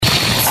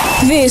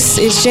This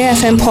is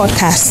JFM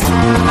Podcast.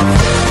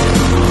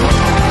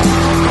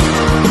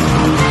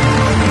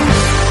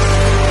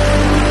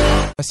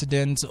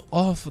 President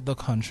of the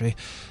country.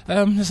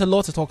 There's a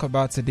lot to talk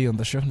about today on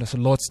the show. There's a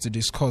lot to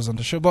discuss on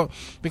the show, but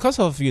because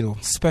of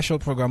special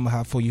program we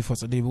have for you for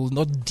today, we will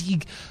not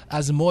dig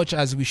as much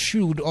as we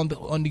should on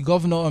the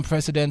governor and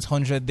president's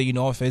 100th day in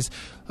office.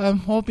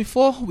 Well,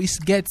 before we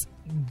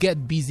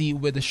get busy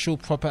with the show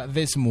proper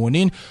this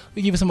morning,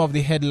 we give you some of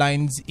the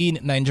headlines in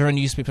Nigerian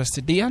newspapers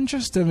today and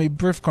just a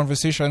brief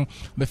conversation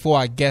before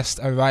our guests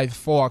arrive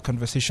for our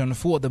conversation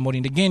for the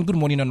morning. Again, good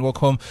morning and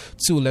welcome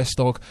to Let's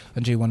Talk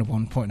on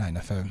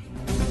J101.9 FM.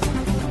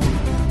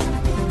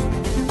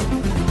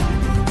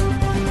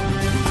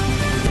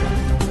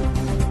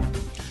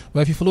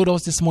 Well, if you followed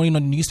us this morning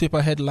on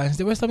newspaper headlines,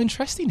 there were some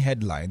interesting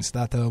headlines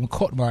that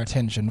caught my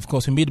attention. Of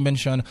course, we made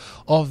mention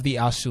of the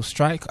ASU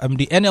strike,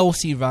 the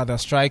NLC rather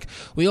strike.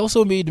 We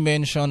also made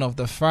mention of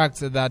the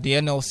fact that the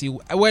NLC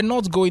were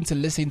not going to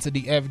listen to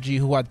the FG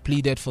who had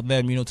pleaded for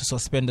them, to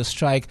suspend the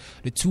strike,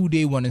 the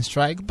 2-day warning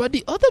strike. But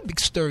the other big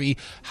story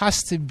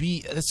has to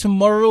be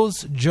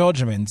tomorrow's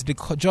judgment. The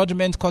court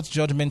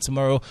judgment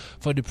tomorrow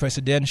for the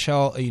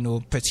presidential,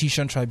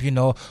 petition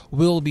tribunal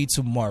will be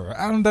tomorrow.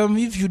 And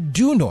if you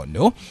do not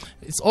know,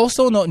 it's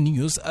also not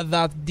news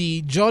that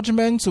the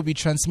judgment will be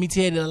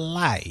transmitted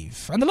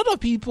live. And a lot of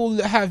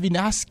people have been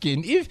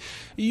asking, if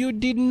you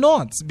did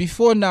not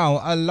before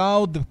now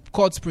allow the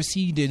court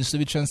proceedings to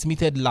be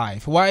transmitted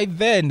live, why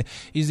then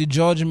is the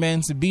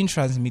judgment being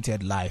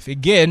transmitted live?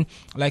 Again,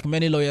 like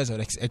many lawyers have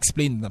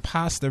explained in the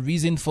past, the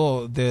reason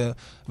for the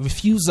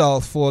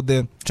refusal for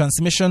the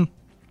transmission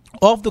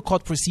of the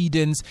court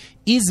proceedings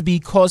is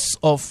because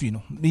of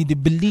the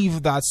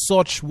belief that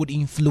such would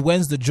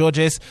influence the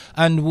judges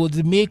and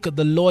would make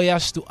the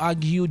lawyers to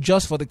argue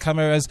just for the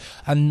cameras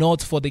and not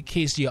for the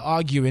case you're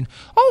arguing.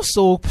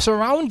 Also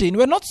surrounding,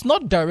 well,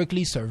 not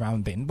directly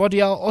surrounding, but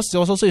there was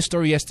also a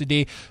story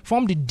yesterday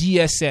from the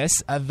DSS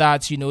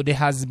that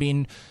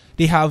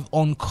they have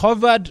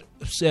uncovered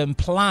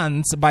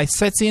plans by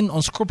certain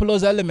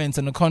unscrupulous elements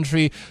in the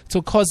country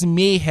to cause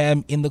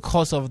mayhem in the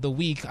course of the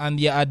week, and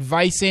they're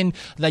advising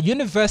that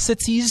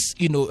universities,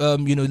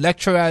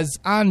 lecturers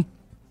and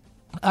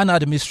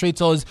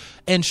administrators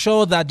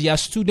ensure that their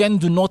students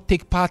do not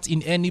take part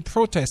in any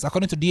protest.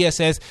 According to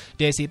DSS,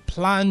 there's a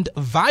planned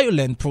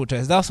violent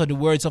protest. That's the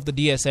words of the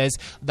DSS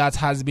that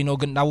has been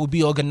that will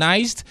be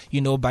organized,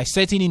 by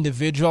certain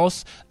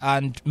individuals,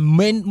 and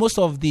most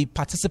of the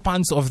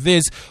participants of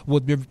this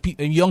would be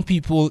young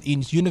people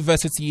in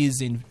universities,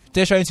 in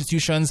tertiary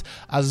institutions,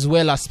 as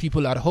well as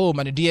people at home,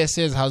 and the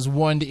DSS has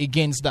warned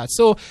against that.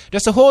 So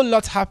there's a whole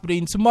lot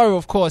happening. Tomorrow,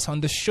 of course,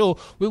 on the show,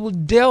 we will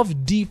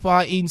delve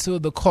deeper into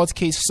the court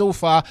case so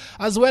far,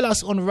 as well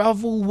as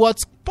unravel what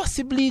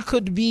possibly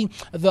could be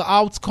the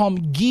outcome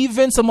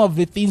given some of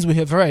the things we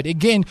have heard.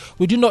 Again,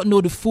 we do not know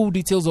the full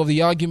details of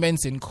the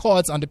arguments in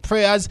court and the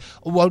prayers,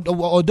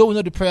 although we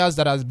know the prayers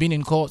that has been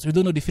in court, we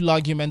don't know the full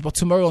argument. But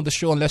tomorrow on the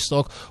show on Let's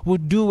Talk, we'll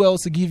do well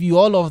to give you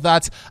all of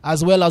that,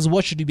 as well as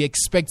what should you be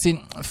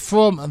expecting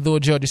from the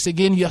judges.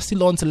 Again, you are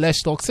still on to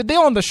Let's Talk. Today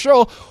on the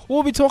show,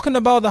 we'll be talking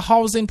about the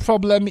housing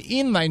problem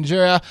in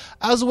Nigeria,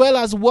 as well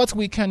as what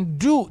we can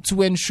do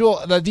to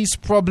ensure that these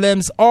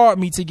problems are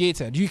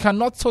mitigated. You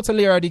cannot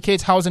totally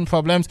eradicate housing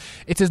problems.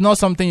 It is not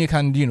something you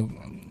can,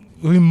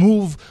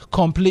 remove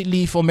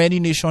completely from any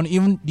nation.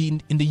 Even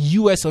in the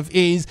US of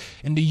A's,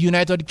 in the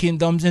United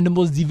Kingdoms, in the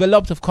most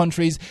developed of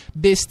countries,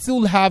 they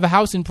still have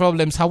housing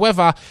problems.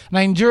 However,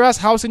 Nigeria's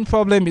housing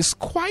problem is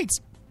quite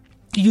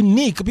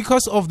unique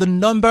because of the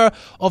number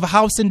of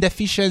housing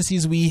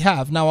deficiencies we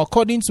have. Now,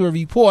 according to a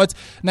report,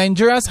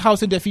 Nigeria's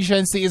housing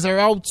deficiency is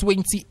around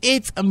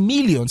 28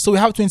 million. So we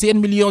have 28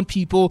 million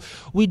people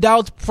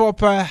without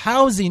proper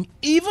housing,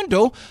 even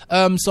though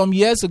some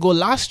years ago,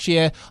 last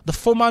year, the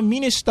former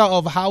Minister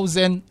of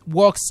Housing,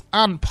 Works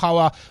and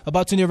Power,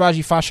 Babatunde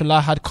Raji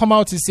Fashola, had come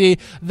out to say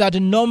that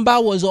the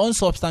number was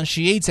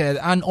unsubstantiated.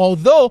 And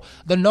although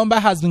the number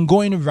has been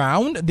going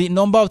around, the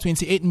number of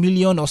 28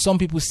 million, or some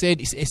people said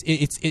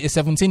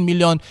it's 17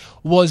 million,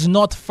 was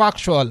not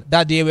factual,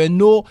 that there were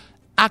no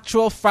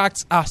actual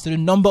facts as to the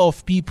number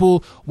of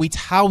people with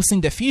housing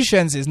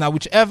deficiencies. Now,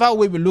 whichever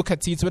way we look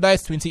at it, whether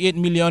it's 28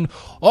 million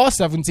or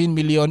 17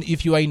 million,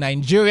 if you are a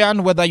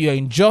Nigerian, whether you're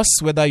in Jos,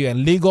 whether you're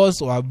in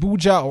Lagos or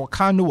Abuja or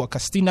Kano or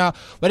Katsina,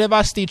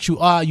 whatever state you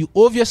are, you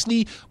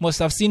obviously must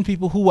have seen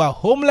people who are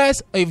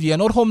homeless. If you're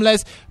not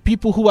homeless,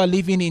 people who are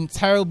living in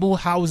terrible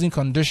housing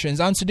conditions.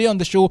 And today on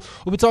the show,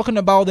 we'll be talking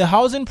about the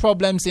housing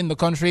problems in the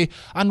country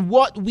and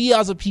what we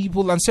as a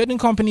people and certain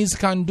companies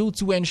can do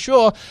to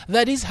ensure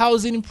that these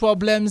housing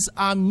problems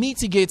are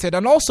mitigated.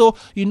 And also,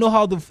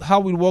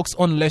 how it works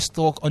on Let's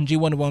Talk on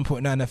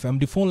J101.9 FM.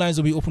 The phone lines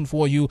will be open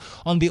for you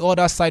on the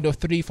other side of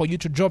 3 for you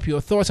to drop your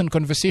thoughts and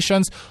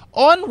conversations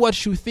on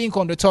what you think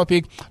on the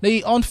topic.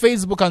 On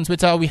Facebook and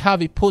Twitter, we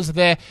have a post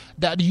there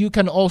that you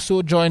can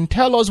also join.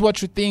 Tell us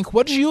what you think.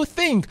 What do you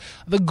think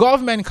the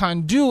government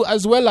can do,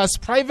 as well as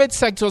private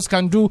sectors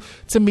can do,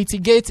 to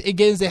mitigate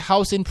against the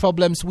housing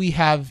problems we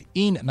have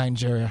in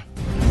Nigeria?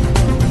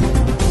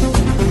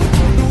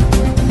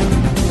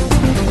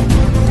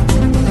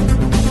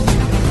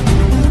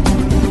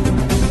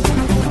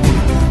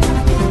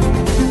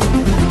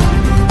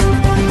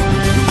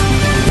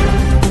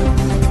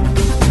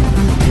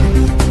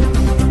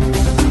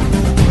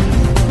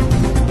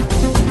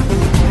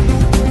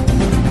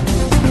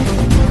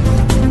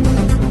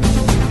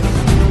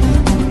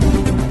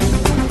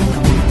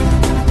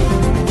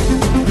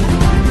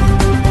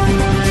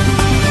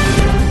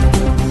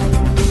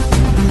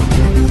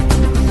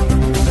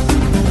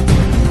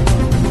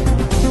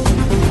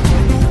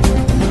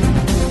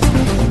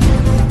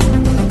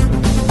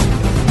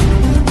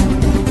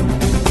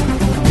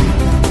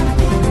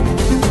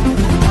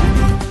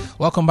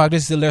 welcome back.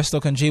 This is the Let's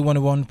Talk on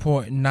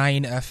J101.9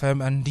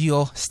 FM, and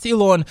you're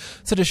still on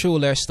to the show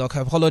Let's Talk.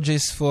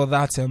 Apologies for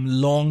that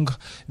long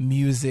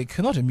music,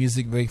 not a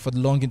music break, for the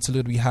long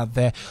interlude we had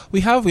there. We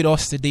have with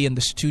us today in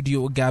the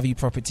studio Gavi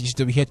Properties.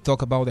 We're here to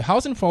talk about the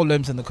housing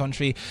problems in the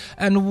country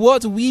and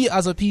what we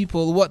as a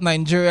people, what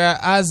Nigeria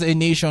as a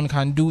nation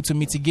can do to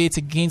mitigate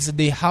against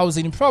the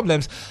housing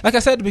problems. Like I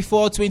said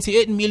before,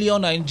 28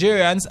 million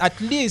Nigerians, at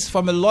least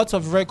from a lot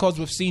of records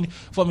we've seen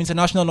from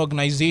international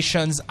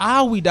organizations,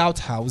 are without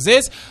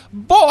houses.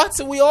 But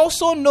we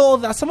also know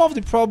that some of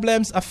the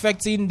problems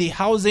affecting the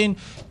housing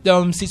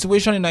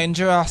situation in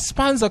Nigeria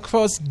spans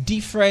across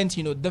different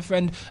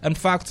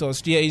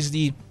factors. There is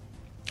the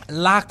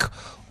lack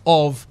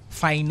of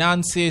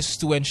finances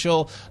to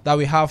ensure that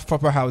we have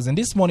proper housing.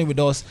 This morning with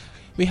us,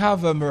 we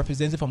have a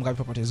representative from Gavi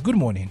Properties. Good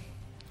morning.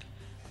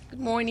 Good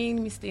morning,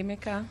 Mr.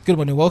 Emeka. Good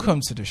morning.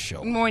 Welcome to the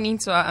show. Good morning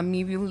to our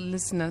amiable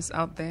listeners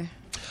out there.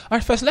 All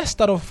right, first, let's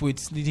start off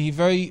with the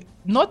very,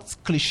 not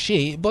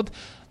cliche, but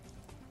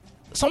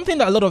something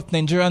that a lot of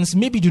Nigerians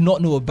maybe do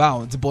not know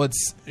about, but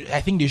I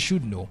think they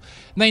should know.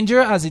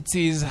 Nigeria, as it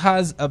is,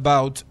 has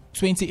about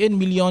 28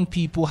 million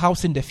people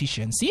housing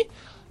deficiency.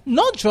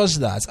 Not just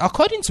that,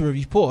 according to a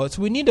report,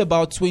 we need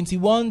about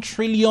 21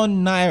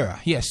 trillion naira.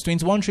 Yes,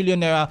 21 trillion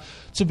naira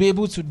to be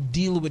able to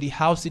deal with the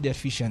housing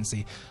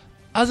deficiency.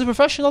 As a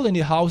professional in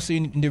the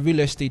housing, in the real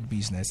estate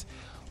business,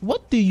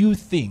 what do you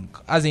think,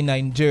 as a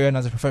Nigerian,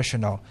 as a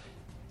professional,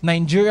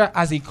 Nigeria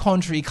as a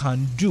country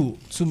can do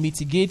to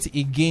mitigate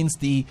against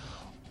the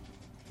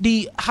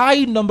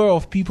high number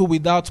of people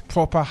without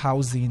proper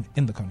housing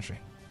in the country?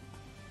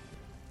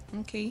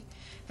 Okay.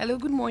 Hello,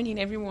 good morning,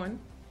 everyone.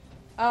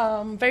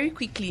 Very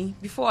quickly,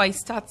 before I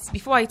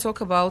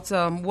talk about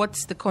what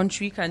the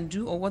country can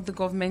do or what the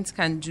government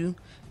can do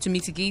to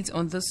mitigate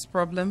on this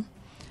problem,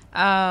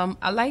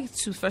 I'd like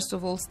to first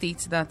of all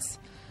state that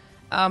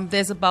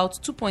there's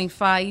about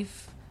 2.5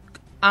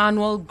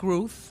 annual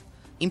growth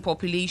in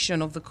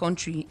population of the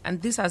country,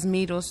 and this has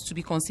made us to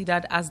be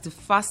considered as the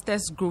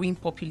fastest growing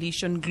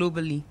population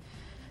globally.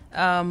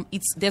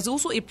 There's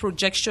also a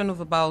projection of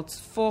about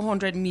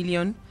 400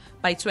 million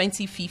by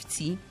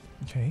 2050.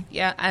 Okay.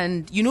 Yeah,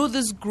 and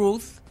this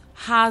growth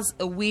has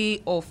a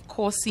way of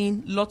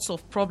causing lots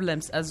of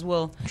problems as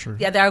well. Sure.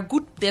 Yeah,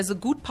 there's a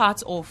good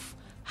part of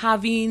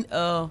having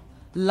a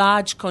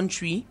large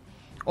country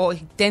or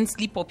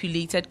densely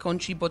populated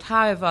country, but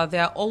however,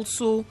 there are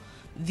also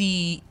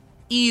the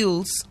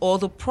ills or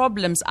the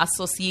problems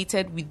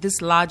associated with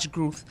this large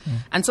growth.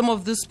 And some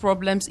of these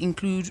problems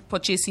include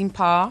purchasing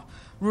power,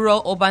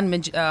 rural-urban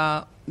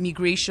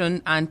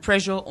migration, and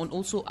pressure on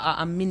also our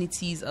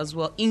amenities as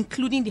well,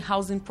 including the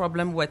housing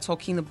problem we're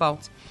talking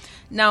about.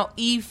 Now,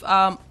 as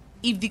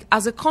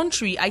a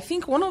country, I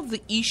think one of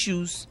the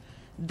issues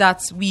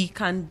that we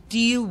can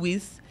deal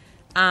with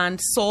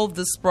and solve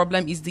this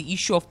problem is the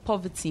issue of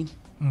poverty.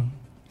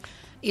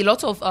 A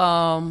lot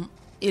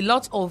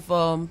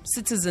of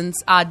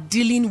citizens are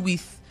dealing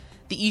with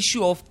the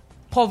issue of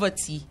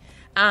poverty,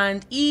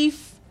 and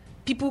if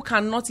people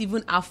cannot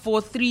even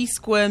afford 3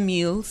 square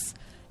meals,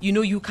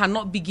 you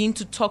cannot begin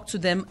to talk to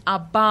them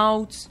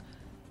about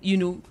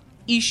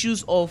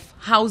issues of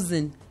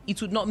housing.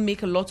 It would not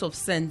make a lot of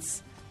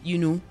sense,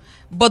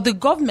 but the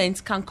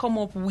government can come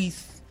up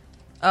with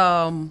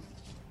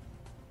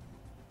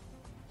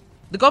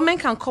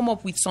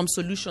some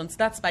solutions.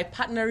 That's by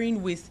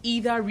partnering with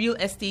either real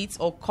estates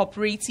or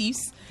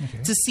cooperatives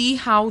to see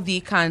how they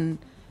can,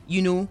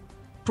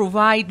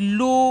 provide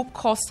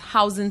low-cost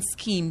housing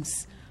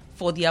schemes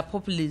for their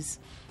populace.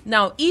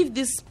 Now, if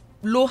these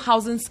low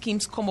housing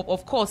schemes come up,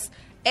 of course,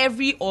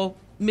 every or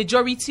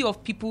majority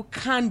of people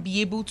can be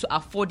able to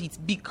afford it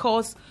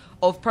because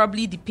of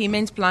probably the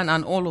payment plan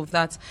and all of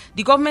that.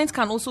 The government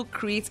can also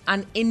create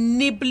an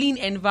enabling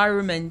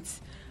environment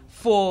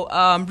for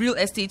real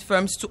estate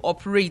firms to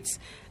operate,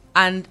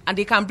 and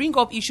they can bring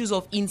up issues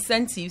of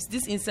incentives.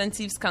 These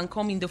incentives can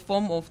come in the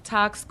form of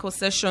tax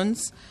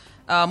concessions,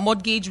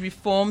 mortgage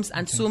reforms,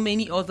 and so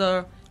many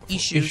other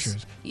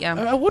issues.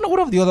 Yeah. One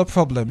of the other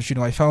problems,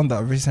 I found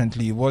that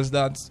recently was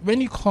that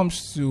when it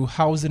comes to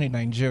housing in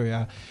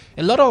Nigeria,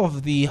 a lot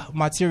of the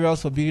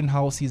materials for building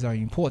houses are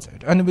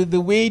imported. And with the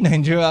way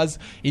Nigeria's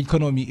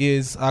economy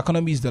is, our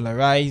economy is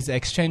dollarized,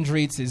 exchange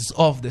rates is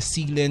off the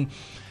ceiling.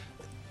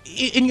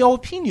 In your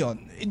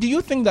opinion, do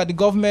you think that the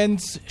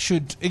government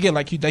should, again,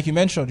 like you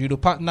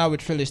mentioned, partner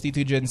with real estate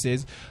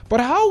agencies? But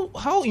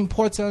how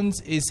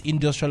important is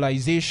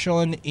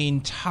industrialization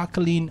in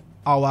tackling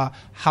our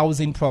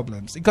housing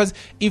problems? Because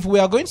if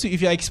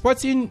you're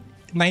exporting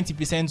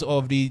 90%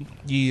 of the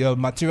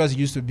materials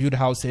used to build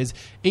houses,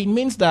 it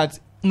means that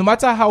no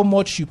matter how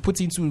much you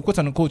put into, quote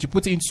unquote,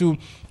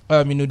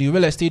 the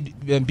real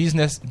estate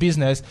business,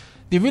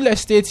 the real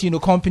estate,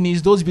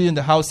 companies, those building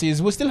the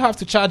houses will still have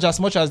to charge as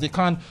much as they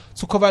can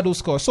to cover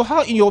those costs. So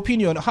how, in your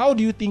opinion, how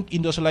do you think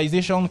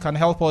industrialization can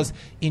help us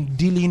in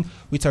dealing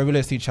with our real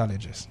estate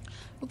challenges?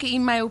 Okay,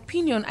 in my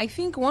opinion, I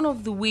think one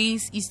of the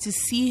ways is to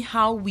see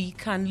how we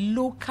can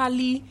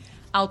locally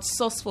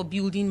outsource for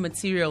building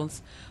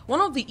materials.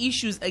 One of the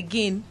issues,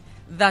 again,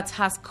 that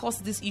has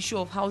caused this issue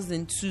of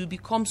housing to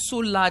become so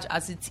large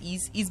as it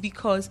is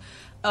because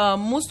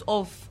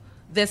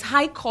there's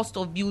high cost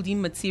of building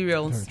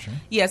materials.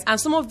 Yes, and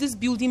some of these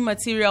building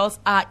materials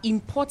are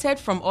imported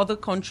from other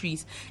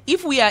countries.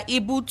 If we are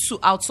able to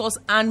outsource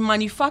and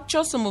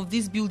manufacture some of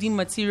these building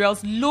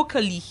materials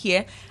locally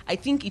here, I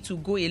think it will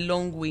go a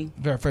long way.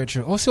 Very, very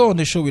true. Also on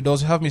the show with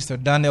us, we have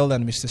Mr. Daniel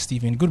and Mr.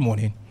 Stephen. Good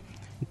morning.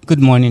 Good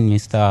morning,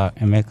 Mr.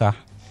 Emeka.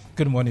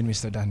 Good morning,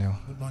 Mr. Daniel.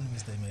 Good morning,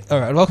 Mr. Emeka. All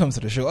right, welcome to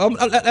the show.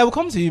 I will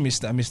come to you,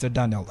 Mr.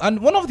 Daniel.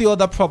 And one of the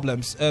other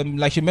problems,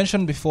 like you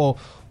mentioned before,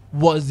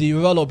 was the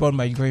rural urban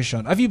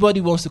migration. Everybody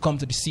wants to come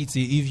to the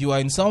city. If you are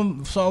in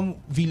some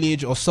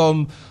village or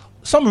some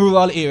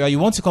rural area, you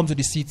want to come to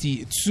the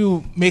city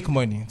to make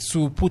money,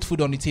 to put food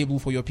on the table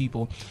for your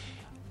people.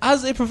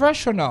 As a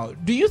professional,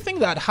 do you think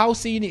that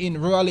housing in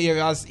rural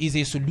areas is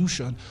a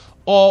solution,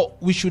 or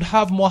we should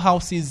have more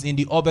houses in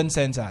the urban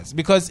centers?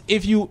 Because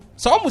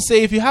some would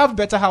say if you have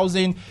better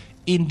housing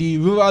in the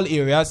rural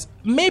areas,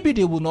 maybe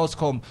they will not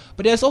come.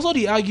 But there's also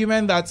the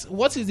argument that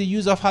what is the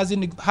use of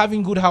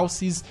having good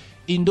houses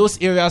in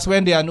those areas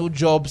when there are no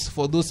jobs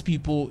for those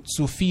people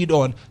to feed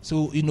on,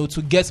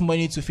 to get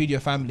money to feed your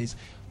families?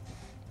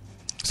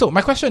 So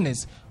my question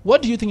is,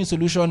 what do you think the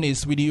solution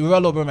is with the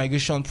rural urban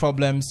migration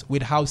problems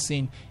with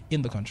housing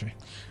in the country?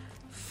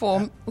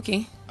 I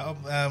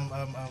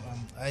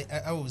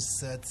would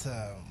say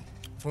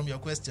from your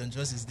question,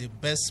 just is the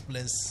best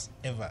place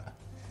ever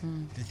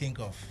to think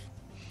of.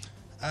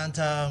 And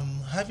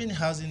having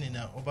housing in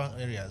urban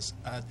areas,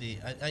 I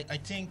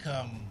think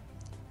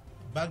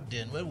back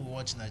then when we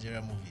watch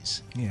Nigerian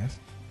movies, yes,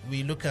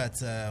 we look at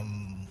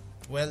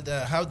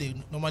how they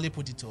normally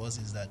put it to us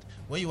is that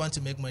when you want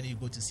to make money, you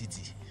go to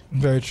city.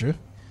 Very true.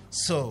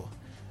 So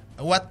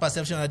what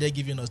perception are they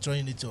giving us,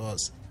 throwing it to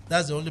us?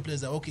 That's the only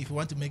place that, okay, if you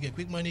want to make a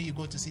quick money, you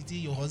go to city,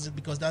 you hustle,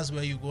 because that's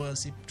where you go and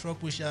see truck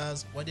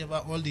pushers,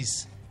 whatever, all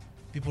these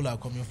people are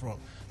coming from.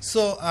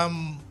 So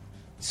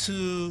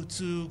to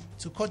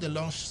cut the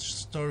long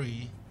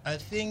story, I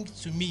think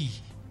to me,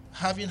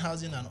 having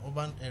housing in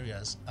urban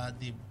areas are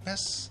the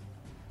best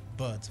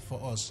bet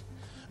for us.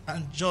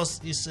 And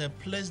just it's a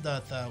place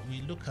that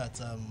we look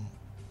at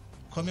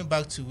coming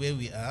back to where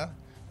we are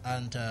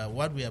and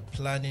what we are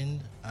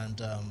planning and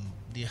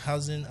the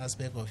housing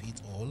aspect of it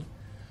all.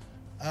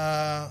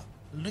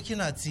 Looking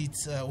at it,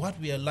 what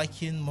we are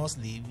lacking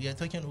mostly, we are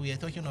talking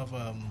of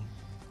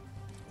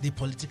the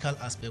political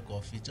aspect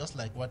of it, just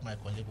like what my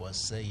colleague was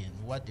saying.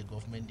 What the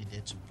government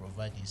needed to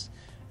provide is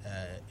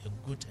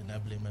a good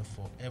enablement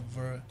for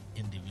every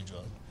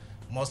individual,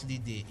 mostly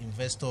the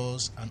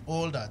investors and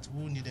all that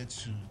who needed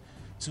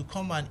to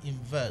come and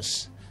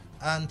invest.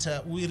 And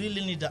we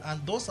really need that.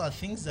 And those are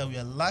things that we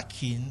are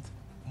lacking,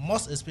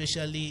 most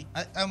especially.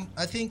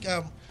 I think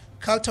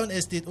Carlton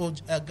Estate or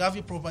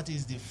Gavi Property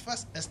is the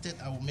first estate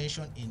I will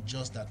mention in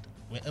just that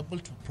we're able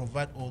to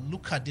provide or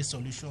look at these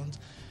solutions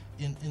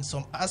in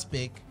some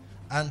aspect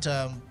and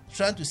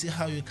trying to see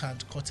how you can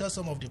curtail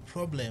some of the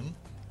problem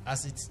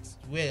as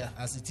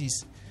it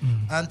is.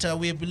 And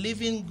we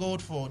believe in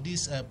God for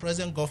this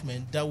present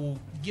government that will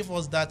give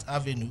us that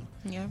avenue,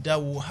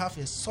 that will have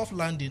a soft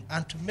landing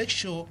and to make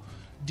sure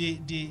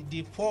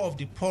the poor of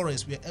the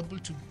poorest we are able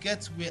to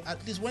get where,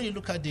 at least when you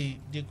look at the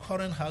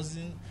current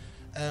housing,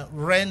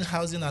 rent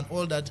housing and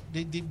all that,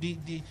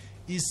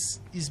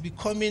 is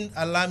becoming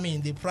alarming.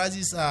 The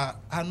prices are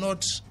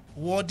not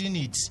wording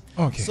it.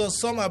 Okay. So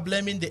some are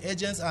blaming the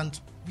agents, and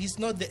it's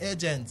not the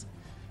agent.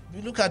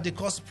 We look at the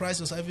cost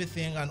prices,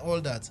 everything, and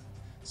all that.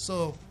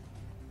 So,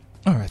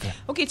 all right. Then.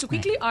 Okay, to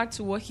quickly add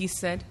to what he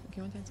said.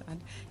 Okay, what to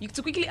add?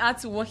 To quickly add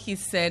to what he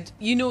said,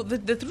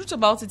 the truth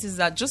about it is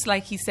that, just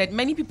like he said,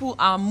 many people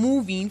are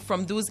moving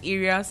from those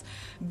areas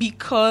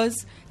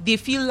because they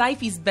feel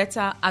life is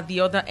better at the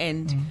other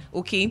end.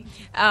 Okay.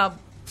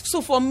 So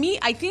for me,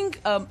 I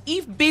think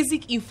if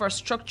basic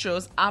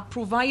infrastructures are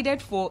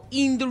provided for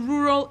in the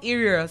rural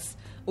areas,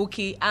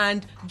 okay,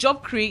 and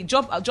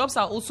jobs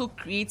are also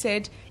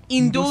created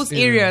in those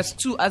areas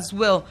too as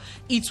well,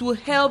 it will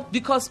help,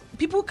 because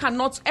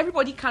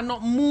everybody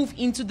cannot move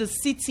into the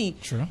city.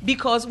 True.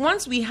 Because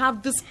once we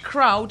have this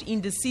crowd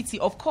in the city,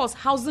 of course,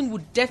 housing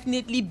would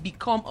definitely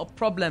become a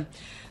problem.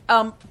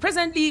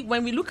 Presently,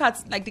 when we look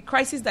at like the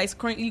crisis that is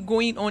currently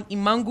going on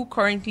in Mangu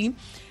currently,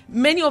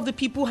 many of the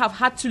people have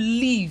had to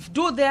leave,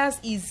 though theirs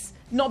is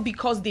not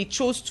because they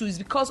chose to, it's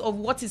because of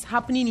what is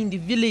happening in the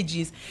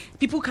villages.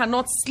 People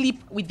cannot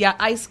sleep with their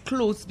eyes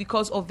closed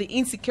because of the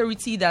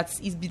insecurity that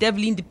is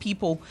bedeviling the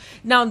people.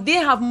 Now they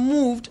have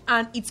moved,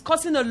 and it's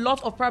causing a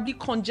lot of probably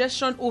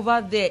congestion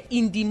over there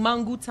in the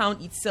Mangu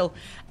town itself.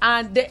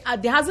 And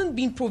there hasn't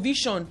been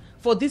provision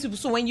for these people.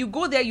 So when you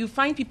go there, you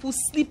find people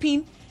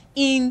sleeping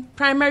in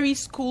primary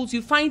schools,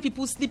 you find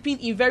people sleeping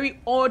in very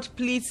odd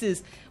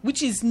places,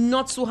 which is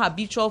not so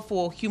habitual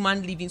for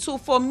human living. So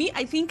for me,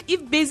 I think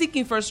if basic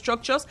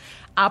infrastructures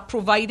are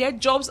provided,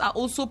 jobs are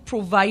also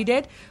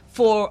provided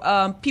for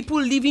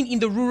people living in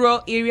the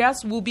rural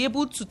areas, we'll be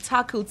able to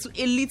tackle to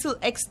a little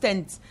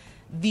extent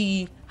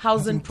the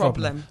housing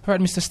problem. All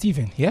right, Mr.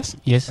 Stephen, yes?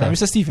 Yes, sir.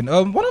 Mr. Stephen,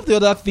 one of the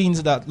other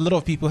things that a lot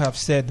of people have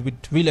said with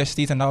real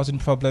estate and housing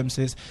problems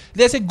is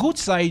there's a good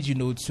side,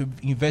 to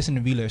invest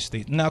in real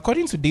estate. Now,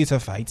 according to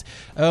DataFight,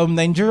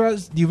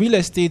 the real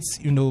estate,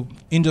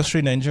 industry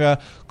in Nigeria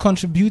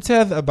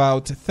contributed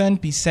about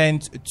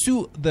 10%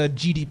 to the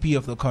GDP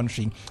of the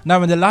country.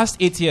 Now, in the last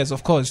 8 years,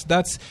 of course,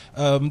 that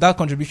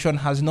contribution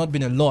has not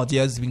been a lot.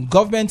 There has been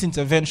government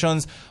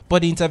interventions,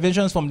 but the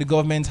interventions from the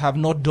government have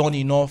not done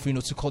enough,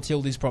 to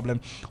curtail this problem.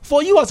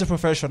 For you as a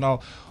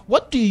professional,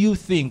 what do you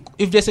think,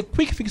 if there's a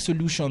quick fix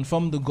solution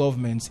from the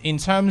government in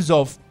terms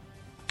of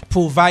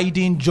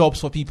providing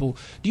jobs for people,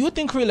 do you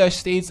think real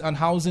estate and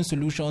housing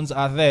solutions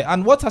are there?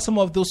 And what are some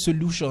of those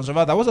solutions, or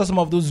rather, what are some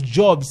of those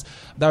jobs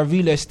that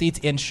real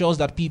estate ensures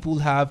that people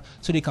have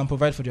so they can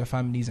provide for their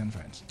families and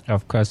friends?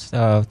 Of course.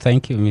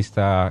 Thank you,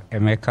 Mr.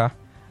 Emeka.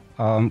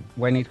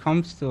 When it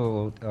comes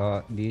to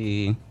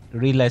the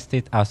real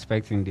estate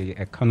aspect in the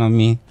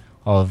economy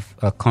of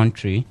a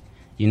country,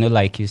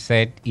 like you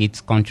said,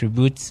 it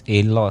contributes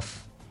a lot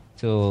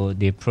to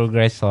the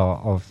progress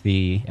of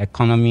the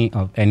economy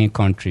of any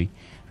country.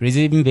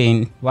 Reason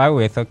being, while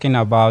we're talking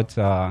about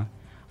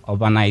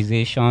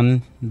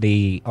urbanization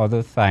the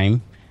other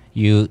time,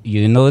 you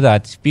know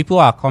that people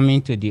are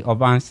coming to the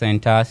urban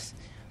centers.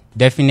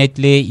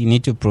 Definitely, you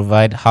need to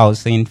provide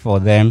housing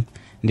for them.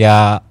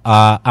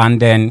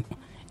 And then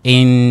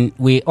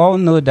we all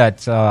know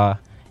that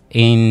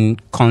in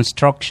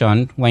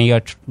construction, when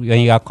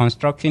you are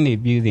constructing a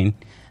building,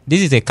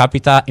 this is a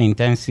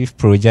capital-intensive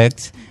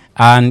project,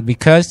 and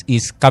because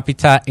it's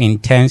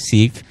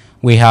capital-intensive,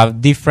 we have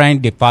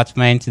different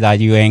departments that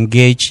you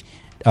engage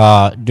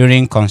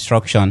during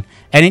construction.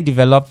 Any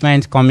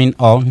development coming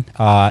on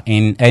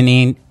in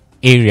any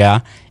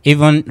area,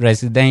 even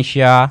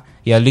residential,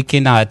 you're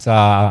looking at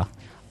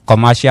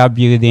commercial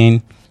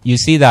building, you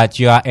see that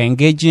you are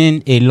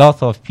engaging a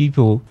lot of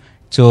people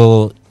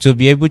to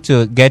be able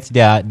to get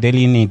their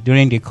daily need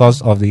during the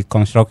course of the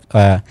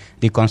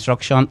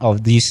construction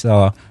of this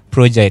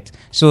project.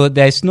 So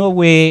there's no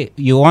way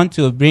you want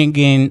to bring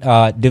in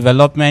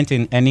development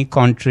in any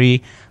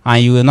country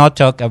and you will not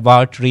talk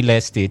about real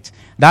estate.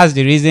 That's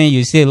the reason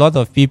you see a lot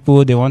of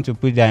people, they want to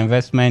put their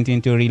investment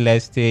into real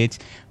estate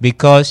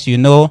because,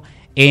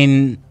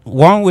 in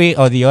one way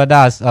or the other,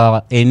 as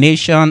a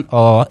nation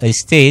or a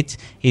state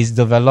is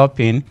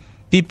developing,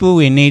 people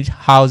will need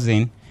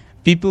housing.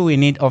 People will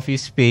need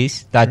office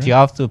space that you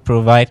have to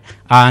provide.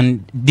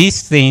 And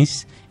these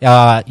things,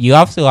 you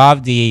have to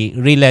have the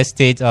real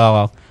estate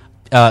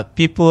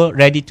people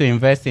ready to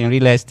invest in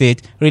real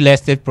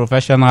estate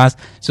professionals.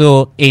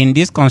 So in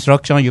this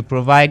construction, you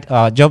provide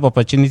job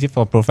opportunity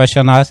for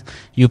professionals.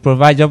 You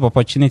provide job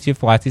opportunity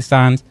for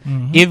artisans.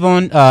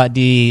 Even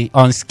the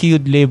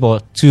unskilled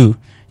labor too.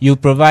 You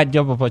provide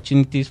job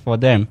opportunities for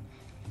them.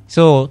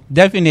 So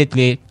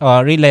definitely,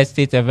 real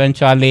estate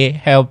eventually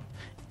help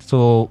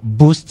to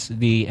boost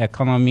the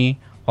economy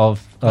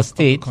of a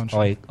state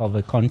or of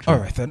a country. All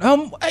right then.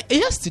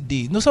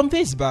 Yesterday, some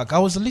days back, I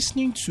was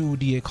listening to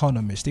The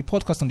Economist, a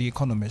podcast on The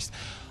Economist,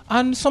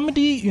 and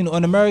somebody,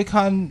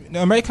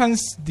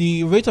 Americans,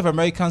 the rate of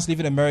Americans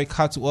leaving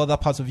America to other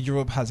parts of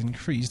Europe has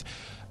increased.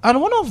 And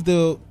one of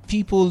the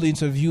people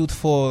interviewed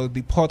for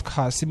the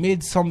podcast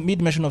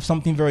made mention of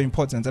something very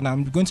important, and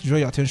I'm going to draw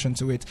your attention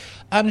to it.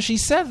 And she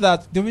said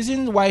that the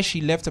reason why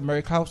she left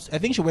America, I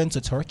think she went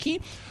to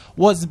Turkey,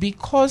 was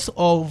because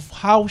of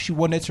how she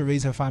wanted to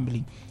raise her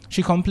family.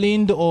 She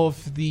complained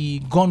of the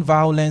gun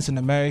violence in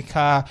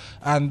America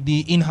and the,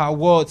 in her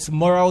words,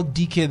 moral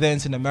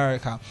decadence in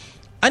America.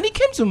 And it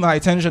came to my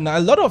attention that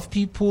a lot of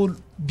people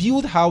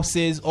build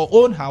houses or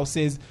own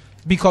houses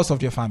because of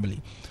their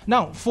family.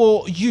 Now,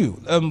 for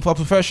you, for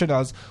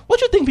professionals, what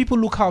do you think people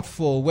look out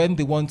for when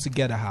they want to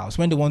get a house,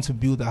 when they want to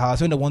build a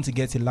house, when they want to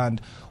get a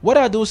land? What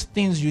are those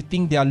things you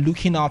think they are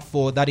looking out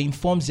for that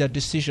informs their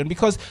decision?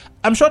 Because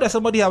I'm sure there's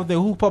somebody out there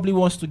who probably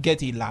wants to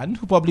get a land,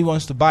 who probably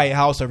wants to buy a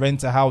house or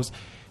rent a house.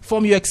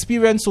 From your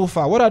experience so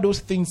far, what are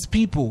those things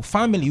people,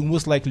 family,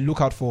 most likely look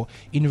out for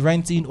in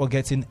renting or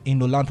getting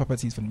land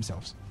properties for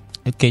themselves?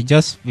 Okay,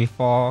 just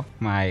before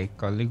my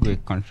colleague will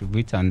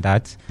contribute on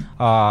that,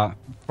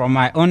 from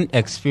my own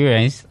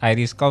experience, I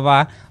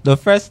discover the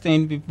first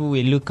thing people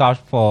will look out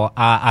for,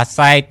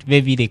 aside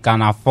maybe they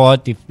can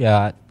afford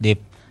the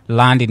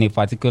land in a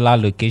particular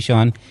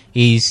location,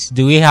 is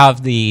do we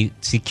have the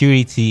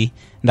security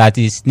that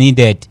is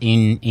needed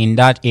in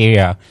that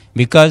area?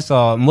 Because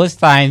most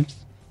times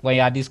when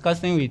you are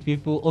discussing with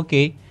people,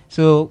 okay,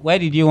 so where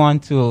did you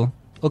want to,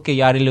 okay,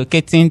 you are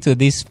relocating to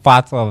this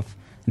part of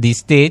the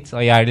state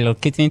or you are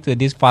relocating to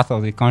this part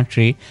of the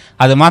country.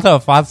 As a matter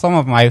of fact, some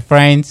of my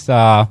friends,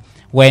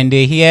 when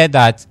they hear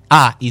that,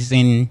 it's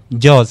in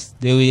Jos,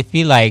 they will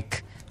feel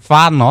like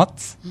far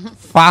north.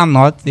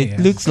 It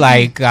looks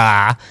like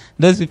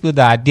those people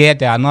that are there,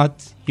 they are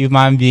not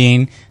human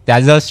beings. They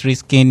are just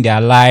risking their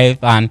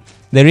life. And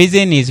The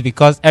reason is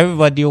because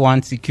everybody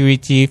wants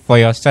security for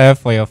yourself,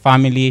 for your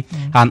family,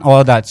 and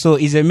all that. So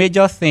it's a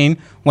major thing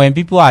when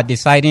people are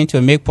deciding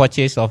to make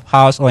purchase of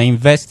house or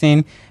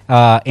investing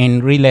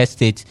in real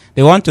estate.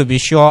 They want to be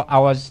sure. I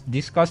was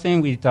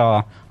discussing with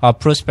our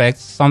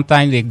prospects some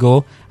time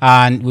ago,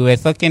 and we were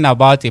talking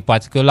about a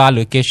particular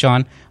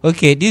location.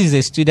 Okay, this is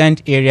a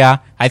student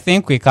area. I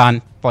think we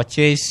can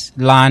purchase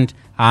land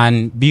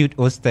and build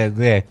hostels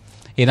there.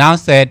 He now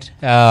said,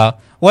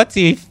 what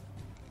if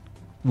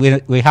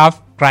we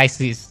have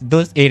crisis,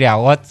 those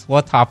areas,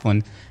 what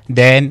happened?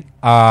 Then,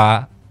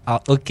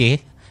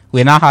 okay,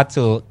 we now have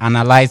to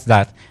analyze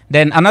that.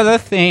 Then another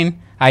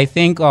thing I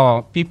think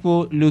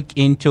people look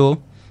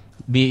into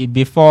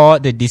before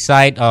they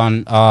decide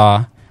on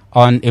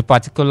a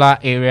particular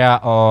area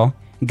or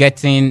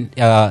getting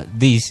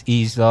this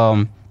is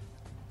the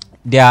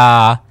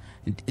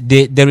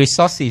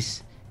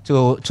resources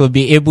to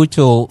be able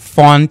to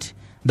fund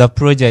the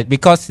project,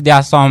 because there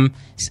are some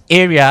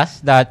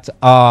areas that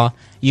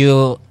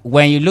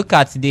when you look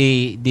at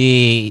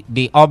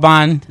the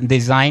urban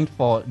design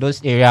for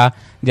those areas,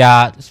 there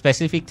are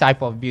specific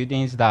type of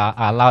buildings that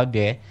are allowed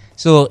there.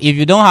 So if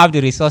you don't have the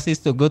resources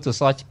to go to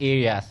such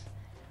areas,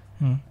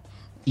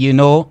 you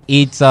know,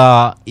 you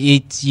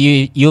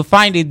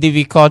find it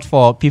difficult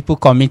for people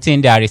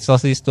committing their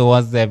resources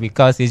towards there,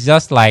 because it's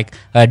just like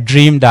a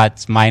dream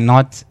that might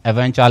not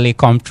eventually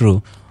come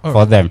true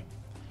for them.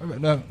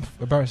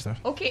 Barrister.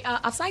 Okay,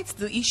 aside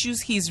the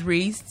issues he's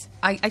raised,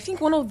 I think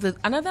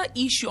another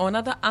issue or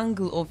another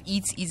angle of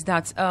it is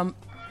that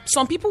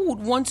some people would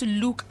want to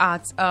look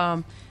at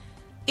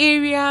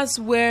areas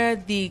where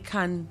they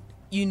can,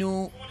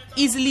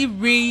 easily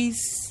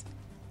raise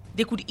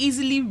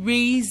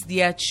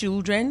their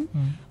children,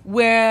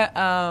 where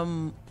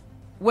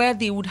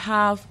they would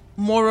have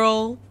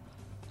morals,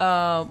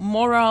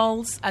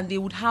 and they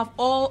would have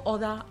all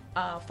other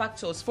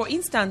factors. For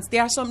instance,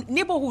 there are some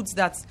neighborhoods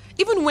that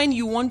even when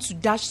you want to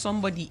dash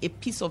somebody a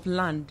piece of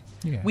land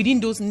within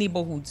those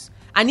neighborhoods,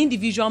 an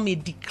individual may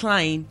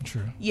decline.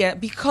 True. Yeah,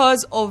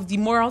 because of the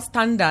moral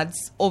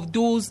standards of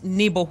those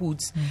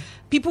neighborhoods.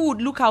 People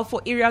would look out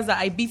for areas that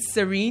are a bit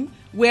serene,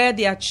 where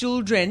their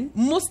children,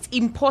 most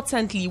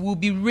importantly, will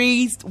be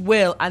raised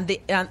well, and the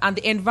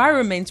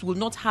environment will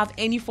not have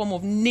any form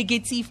of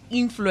negative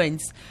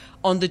influence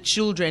on the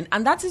children.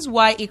 And that is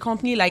why a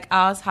company like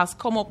ours has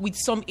come up with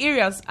some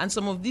areas and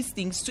some of these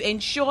things to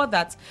ensure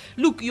that,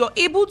 look, you're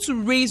able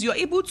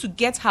to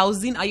get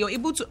housing, and you're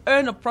able to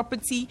earn a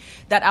property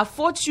that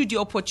affords you the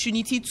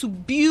opportunity to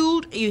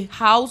build a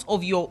house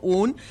of your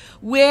own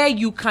where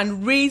you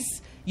can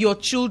raise your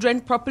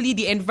children properly.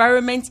 The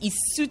environment is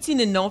suiting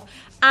enough,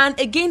 and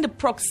again, the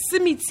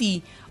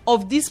proximity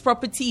of this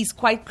property is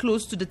quite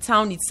close to the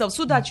town itself,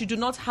 so that you do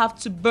not have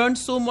to burn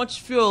so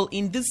much fuel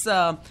in this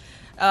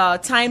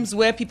times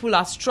where people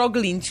are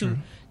struggling to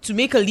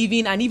make a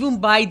living and even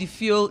buy the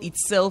fuel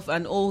itself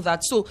and all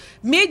that. So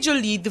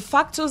majorly, the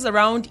factors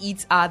around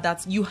it are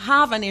that you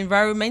have an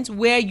environment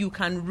where you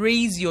can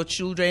raise your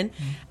children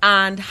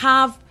and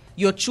have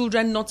your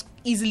children not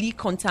easily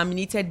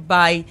contaminated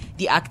by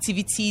the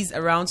activities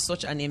around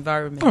such an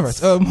environment. All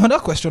right. Another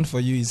question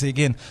for you is,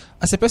 again,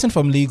 as a person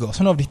from Lagos,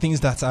 one of the things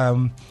that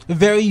I'm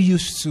very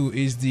used to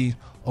is the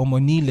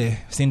Omonile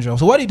syndrome.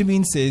 So what it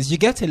means is you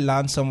get a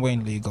land somewhere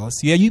in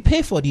Lagos. Yeah, you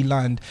pay for the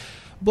land,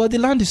 but the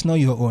land is not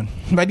your own.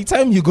 By the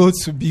time you go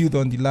to build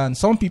on the land,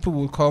 some people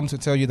will come to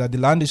tell you that the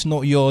land is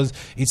not yours,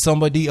 it's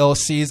somebody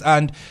else's.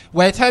 And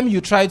by the time you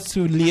try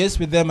to liaise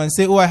with them and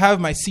say, oh, I have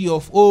my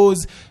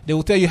CFOs, they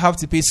will tell you have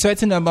to pay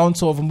certain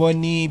amounts of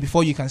money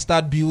before you can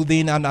start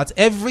building. And at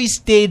every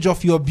stage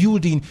of your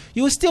building,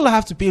 you will still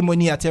have to pay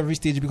money at every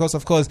stage, because,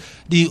 of course,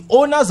 the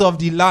owners of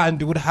the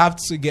land would have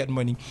to get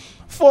money.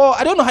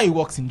 I don't know how it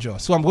works in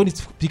Jos, so I'm going to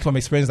speak from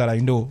experience that I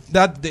know,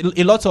 that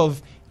a lot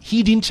of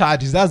hidden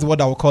charges, that's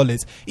what I will call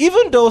it.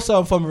 Even though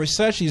some from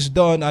research is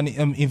done and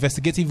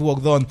investigative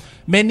work done,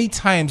 many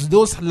times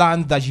those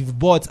lands that you've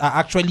bought are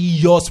actually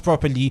yours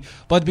properly,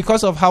 but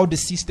because of how the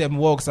system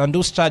works and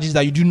those charges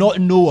that you do not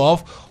know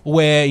of,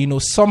 where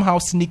somehow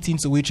sneaked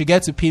into which you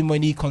get to pay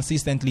money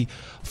consistently.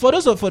 For you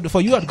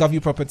at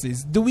Gavi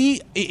Properties, do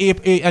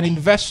an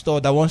investor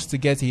that wants to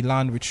get a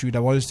land with you,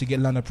 that wants to get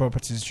landed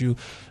properties with you,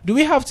 do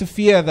we have to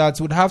fear that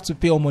would have to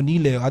pay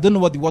Omonile? I don't know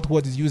what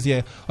word is used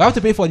here. We have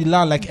to pay for the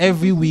land like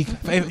every week.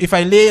 If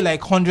I lay like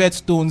 100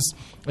 stones,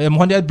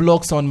 100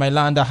 blocks on my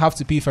land, I have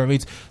to pay for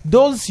it.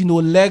 Those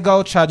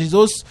legal charges,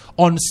 those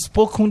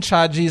unspoken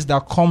charges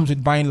that comes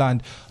with buying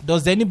land,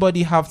 does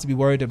anybody have to be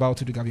worried about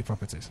to the Gavi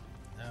Properties?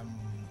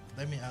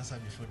 Let me answer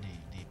before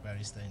the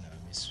barrister in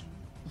Miss.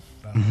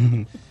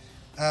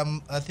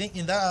 I think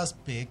in that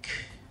aspect,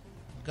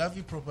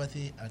 Gavi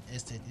Property and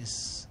Estate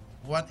is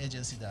one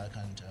agency that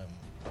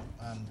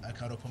I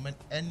can recommend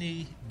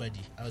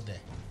anybody out there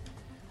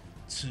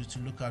to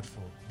look out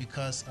for,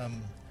 because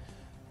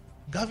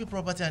Gavi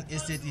Property and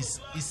Estate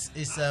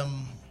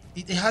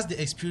it has the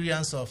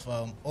experience of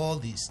all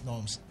these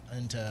norms,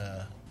 and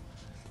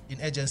in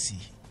agency,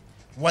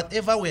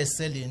 whatever we're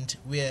selling,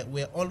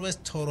 we're always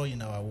thorough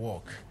in our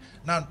work.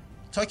 Now,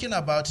 talking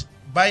about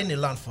buying a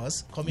land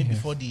first, coming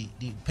before the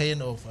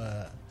paying of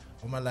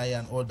Omalaya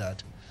and all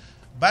that.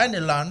 Buying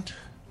a land,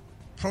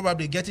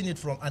 probably getting it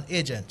from an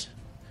agent.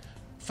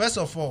 First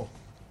of all,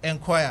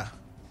 inquire,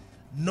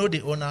 know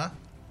the owner,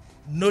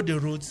 know the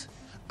routes,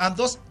 and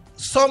those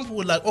some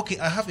will like, okay,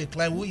 I have a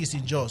client who is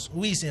in Jos,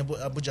 who is in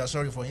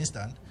Abuja, for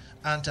instance,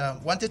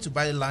 and wanted to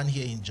buy land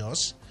here in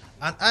Jos,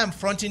 and I am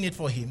fronting it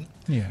for him.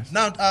 Yes.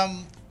 Now,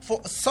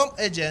 for some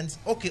agents,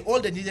 okay, all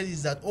they needed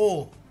is that,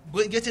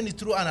 getting it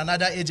through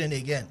another agent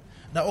again.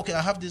 Now, okay,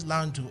 I have this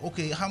land too.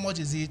 Okay, how much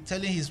is it?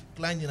 Telling his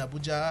client in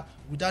Abuja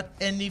without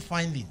any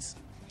findings.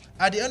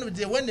 At the end of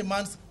the day, when the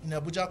man in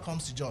Abuja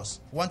comes to Jos,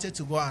 wanted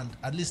to go and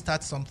at least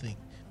start something,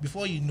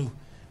 before you know,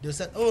 they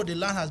said, the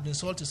land has been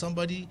sold to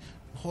somebody,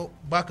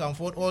 back and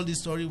forth, all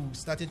this story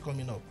started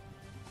coming up.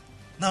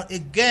 Now,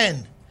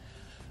 again,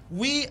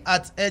 we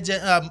at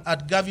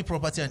Gavi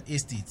Property and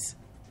Estates,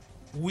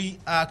 we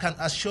can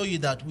assure you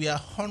that we are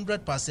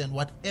 100%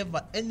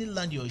 whatever any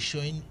land you're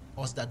showing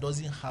us that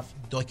doesn't have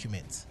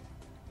documents,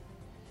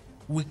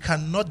 we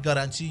cannot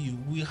guarantee you.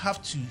 We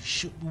have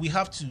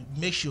to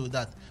make sure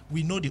that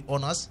we know the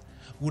owners,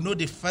 we know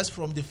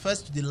from the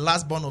first to the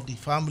last born of the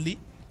family,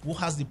 who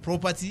has the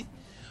property,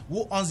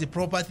 who owns the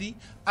property,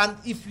 and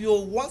if you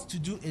want to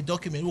do a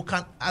document, we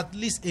can at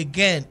least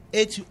again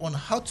aid you on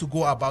how to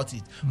go about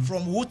it,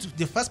 from who to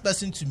the first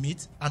person to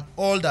meet and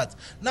all that.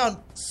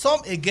 Now,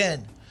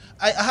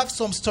 I have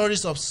some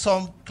stories of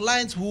some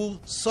clients who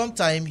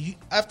sometime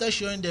after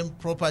showing them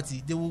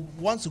property, they will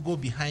want to go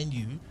behind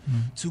you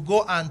to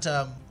go and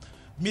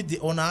meet the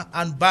owner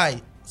and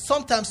buy.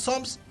 Sometimes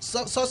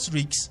such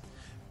risks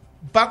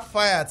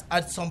backfired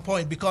at some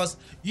point because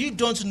you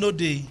don't know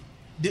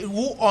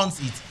who owns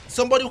it.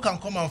 Somebody who can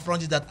come and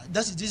front it that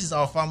this is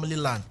our family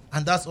land,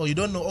 and that's all. You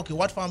don't know, okay,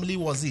 what family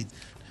was it?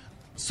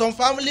 Some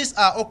families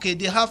are okay,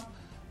 they have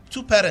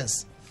two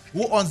parents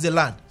who owns the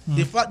land.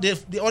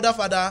 The other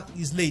father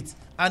is late,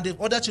 and the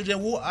other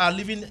children who are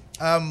living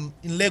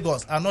in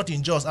Lagos are not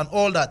in Jos and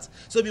all that.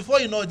 So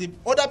before you know, the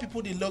other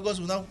people in Lagos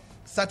will now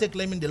start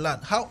claiming the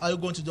land. How are you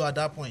going to do at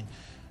that point?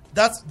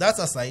 That's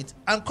aside.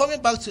 And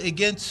coming back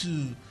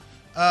to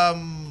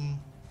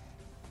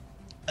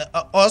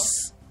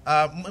us,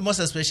 most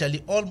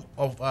especially all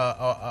of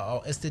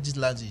our estate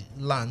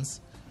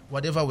lands,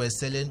 whatever we're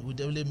selling, we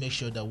definitely make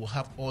sure that we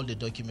have all the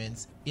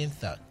documents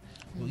intact.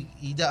 We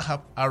either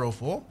have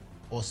RO4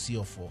 or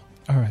CO4.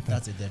 All right,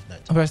 that's a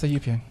definite. Where's the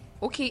UPN?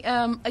 Okay.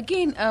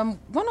 Again,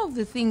 one of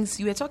the things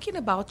you were talking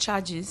about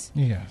charges.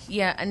 Yes.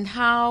 Yeah, and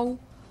how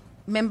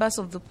members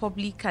of the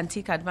public can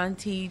take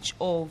advantage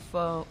of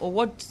or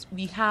what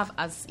we have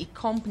as a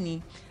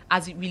company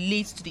as it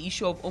relates to the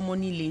issue of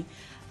Omonile.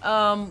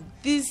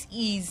 This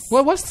is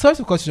sorry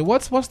to question.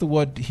 What's the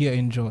word here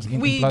in Jos?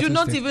 We do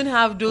not even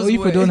have those words.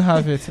 If we don't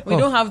have it, we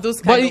don't have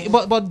those kind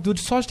of. But do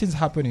such things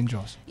happen in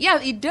Jos? Yeah,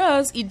 it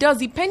does. It does,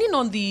 depending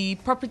on the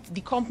property,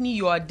 the company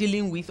you are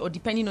dealing with, or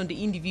depending on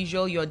the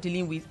individual you are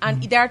dealing with.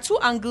 And there are two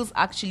angles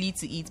actually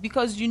to it,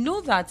 because you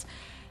know that.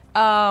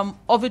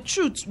 Of a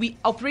truth, we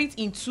operate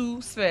in two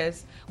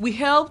spheres. We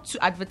help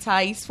to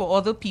advertise for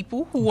other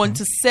people who want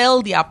to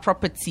sell their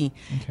property.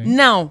 Okay.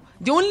 Now,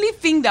 the only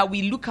thing that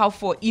we look out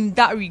for in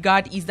that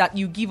regard is that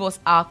you give us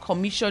our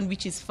commission,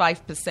 which is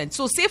 5%.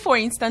 So say, for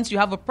instance, you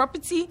have a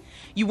property,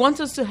 you want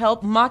us to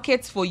help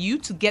market for you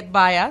to get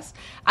buyers.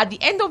 At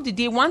the end of the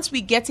day, once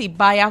we get a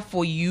buyer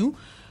for you,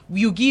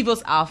 you give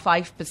us our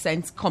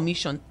 5%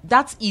 commission.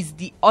 That is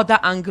the other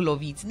angle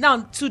of it.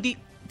 Now, to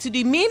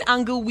the main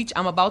angle which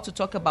I'm about to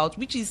talk about,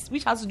 which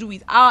has to do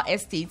with our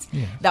estates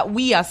that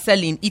we are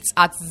selling, it's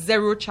at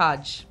zero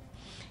charge.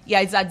 Yeah,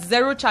 it's at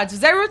zero charge.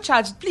 Zero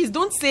charge. Please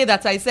don't say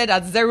that I said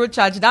at zero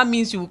charge. That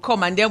means you will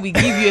come and then we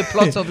give you a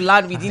plot of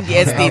land within the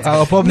estate.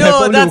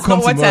 No, that's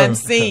not what I'm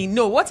saying.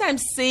 No, what I'm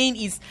saying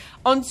is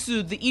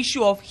onto the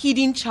issue of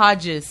hidden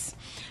charges.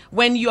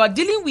 When you are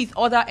dealing with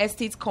other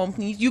estate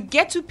companies, you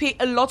get to pay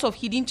a lot of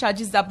hidden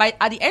charges that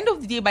at the end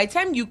of the day, by the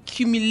time you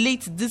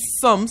accumulate these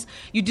sums,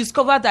 you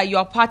discover that you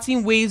are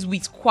parting ways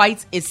with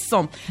quite a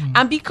sum.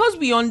 And because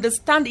we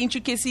understand the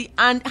intricacy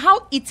and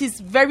how it is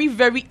very,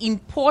 very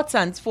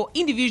important for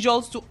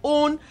individuals to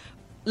own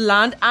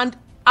land, and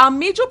our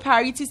major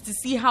priority is to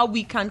see how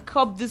we can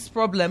curb this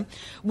problem,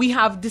 we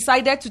have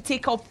decided to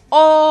take off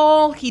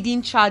all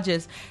hidden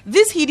charges.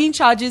 These hidden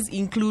charges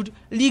include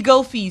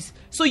legal fees.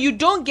 So you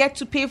don't get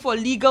to pay for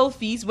legal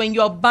fees when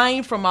you're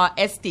buying from our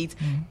estate.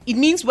 It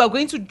means we're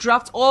going to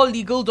draft all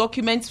legal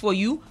documents for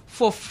you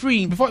for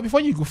free.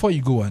 Before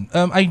you go on,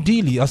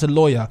 ideally, as a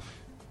lawyer,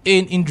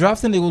 in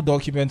drafting legal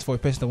documents for a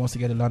person that wants to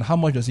get a land, how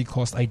much does it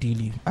cost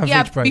ideally?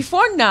 Average price?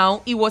 Before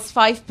now, it was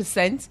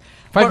 5%.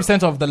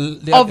 5% of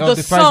the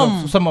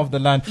sum of the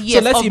land.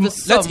 Yes,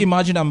 so let's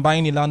imagine I'm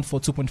buying a land for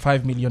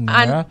 2.5 million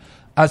naira.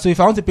 So if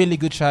I want to pay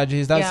legal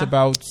charges, that's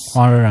about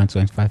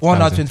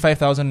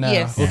 125,000 naira.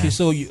 Yes. Okay,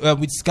 so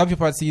with Gavi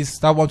Properties,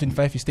 that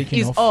 125 is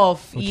taken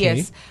off. Okay.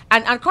 Yes.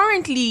 And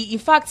currently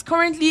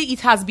it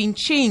has been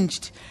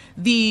changed.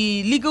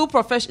 The legal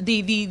profession,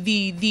 the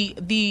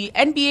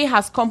NBA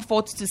has come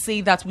forth to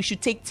say that we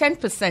should take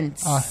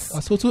 10%.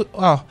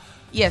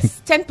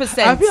 Yes, 10%.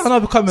 I feel I'm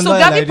not becoming So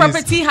lawyer Gavi like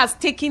Property has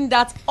taken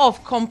that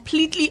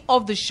completely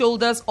off the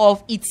shoulders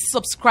of its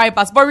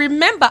subscribers. But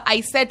remember,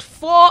 I said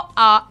for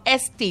our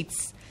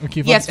estates.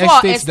 Okay, yes, for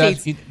our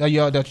estates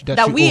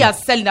that we own. are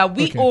selling, that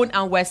we own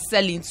and we're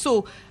selling.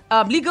 So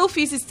legal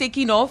fees is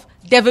taking off.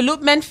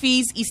 Development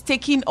fees is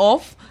taking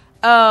off.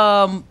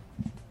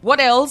 What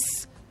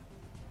else?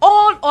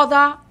 All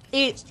other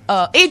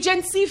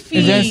agency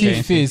fees.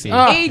 Agency fees.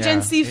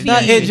 Agency fee.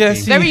 That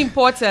agency. Very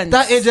important.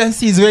 That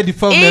agency is where the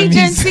problem is.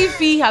 Agency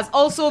fee has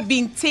also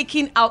been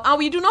taken out, and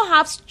we do not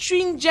have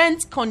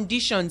stringent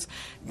conditions.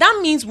 That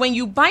means when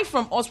you buy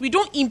from us, we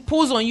don't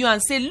impose on you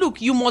and say,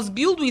 look, you must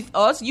build with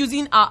us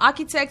using our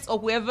architects or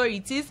whoever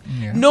it is.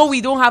 Yeah. No, we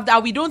don't have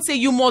that. We don't say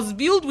you must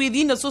build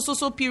within a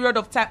so period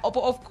of time.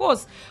 Of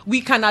course,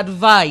 we can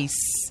advise.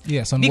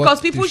 Yes, on because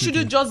what people they should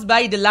shouldn't do. just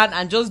buy the land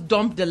and just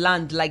dump the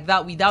land like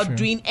that without Sure.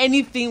 doing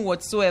anything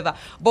whatsoever.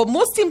 But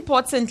most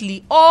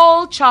importantly,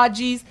 all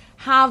charges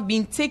have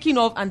been taken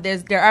off, and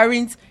there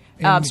aren't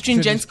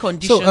stringent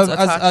conditions. So,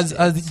 attached.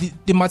 as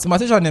the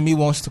mathematician in me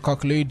wants to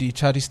calculate the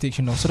charges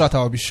taken off, so that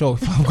I'll be sure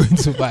if I'm going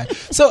to buy.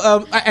 So,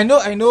 I know,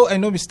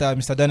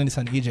 Mr. Daniel is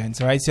an agent,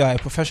 right? So, you're a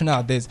professional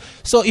at this.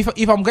 So,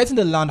 if I'm getting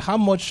the land,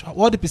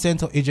 what the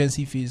percent of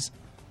agency fees?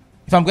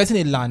 If I'm getting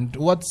a land,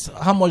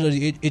 how much does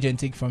the agent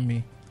take from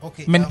me?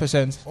 Okay. Many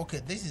percent.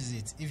 Okay, this is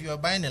it. If you are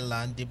buying a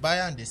land, the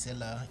buyer and the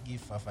seller give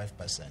for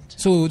 5%.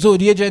 So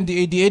the agent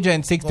take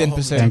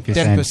 10%,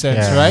 10%,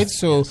 yeah. right?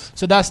 So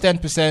that's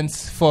 10%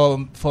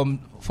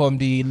 from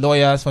the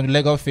lawyers, from the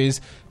legal fees,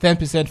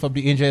 10% from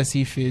the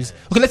agency fees.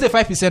 Okay, let's say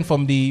 5%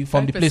 from the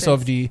place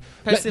of the.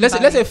 Let's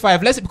say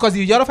 5. Because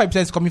the other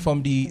 5% is coming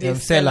from the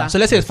seller. So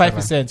let's say it's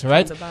 5%,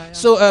 right?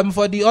 So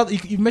for the other,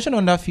 you mentioned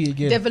on that fee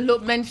again.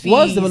 Development fee.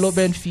 What's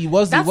development fee?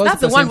 That's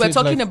the one we're percentage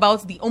talking like?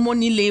 about, the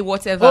Omonile,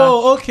 whatever.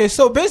 Oh, okay.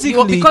 So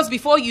basically, because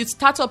before you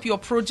start up your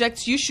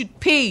project, you should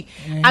pay.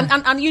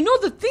 And you know,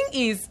 the thing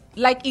is,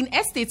 like in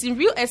estates, in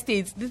real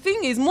estates, the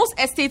thing is, most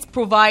estates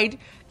provide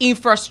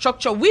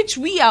infrastructure, which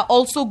we are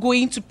also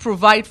going to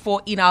provide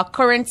for in our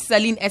current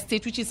selling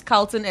estate, which is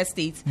Carlton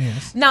Estate.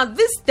 Yes. Now,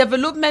 these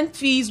development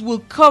fees will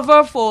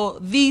cover for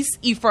these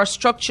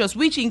infrastructures,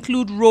 which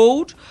include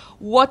road,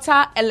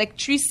 water,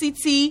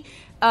 electricity,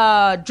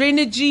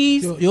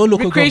 drainages, your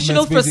local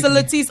recreational governments,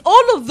 facilities.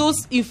 All of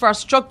those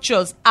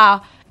infrastructures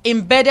are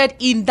embedded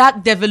in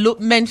that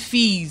development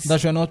fees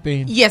that you're not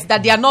paying. Yes,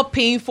 that they are not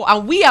paying for,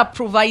 and we are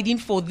providing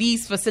for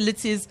these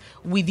facilities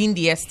within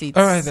the estates.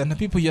 All right, then the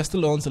people, you're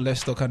still on to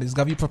Let's Talk, and it's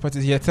Gavi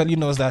Properties here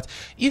telling us that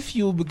if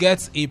you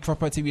get a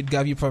property with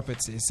Gavi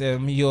Properties,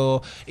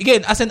 you're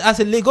again as a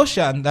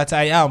Lagosian that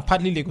I am,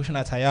 partly Lagosian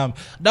that I am,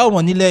 that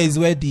Manila is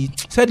where the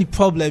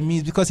problem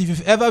is, because if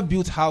you've ever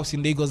built a house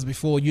in Lagos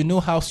before, you know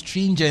how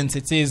stringent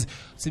it is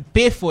to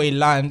pay for a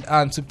land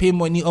and to pay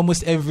money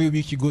almost every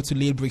week you go to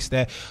lay bricks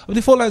there. But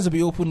the phone lines will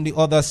be open the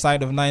other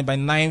side of 9 by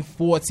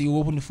 9:40. We'll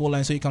open the phone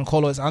line so you can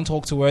call us and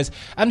talk to us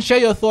and share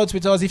your thoughts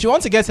with us. If you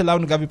want to get a land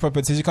with Gavi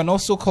Properties, you can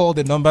also call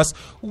the numbers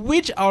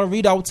which I'll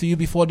read out to you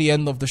before the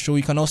end of the show.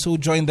 You can also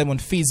join them on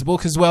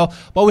Facebook as well.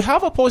 But we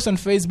have a post on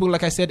Facebook,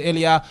 like I said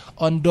earlier,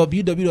 on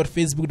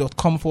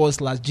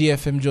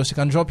www.facebook.com/GFMJoes. You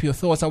can drop your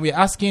thoughts, and we're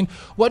asking,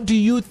 what do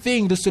you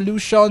think the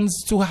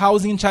solutions to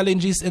housing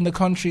challenges in the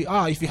country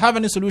are? If you have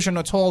any solution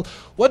at all,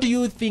 what do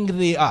you think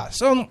they are?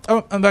 So,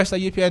 Ambassador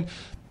UPN,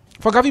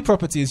 for Gavi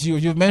Properties,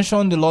 you've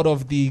mentioned a lot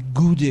of the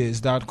goodies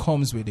that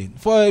comes with it.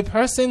 For a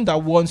person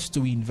that wants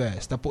to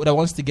invest, that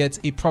wants to get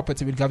a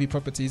property with Gavi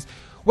Properties,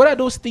 what are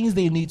those things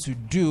they need to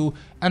do,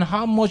 and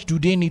how much do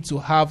they need to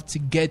have to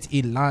get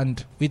a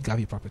land with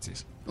Gavi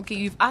Properties? Okay,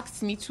 you've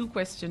asked me two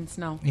questions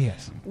now.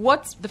 Yes.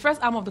 The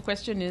first arm of the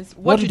question is,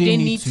 what do they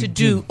need to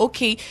do?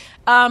 Okay,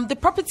 the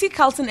property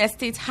Carlton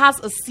Estate has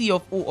a C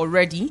of O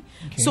already.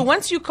 Okay. So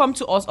once you come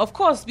to us, of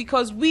course,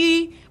 because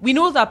we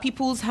know that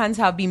people's hands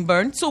have been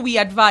burned, so we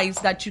advise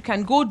that you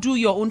can go do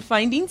your own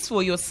findings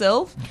for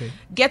yourself. Okay.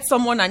 Get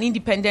someone, an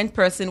independent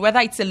person,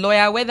 whether it's a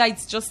lawyer, whether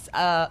it's just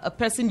a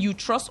person you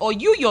trust, or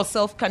you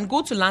yourself can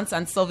go to Lands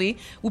and Survey.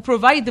 We'll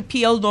provide the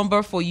PL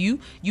number for you.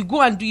 You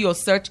go and do your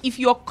search. If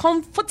you're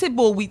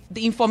comfortable with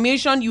the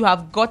information you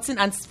have gotten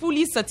and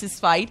fully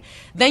satisfied,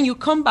 then you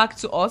come back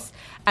to us,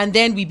 and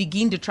then we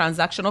begin the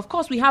transaction. Of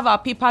course, we have our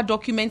paper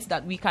documents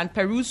that we can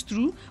peruse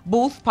through,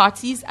 both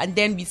parties, and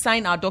then we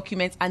sign our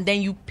documents, and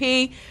then you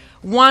pay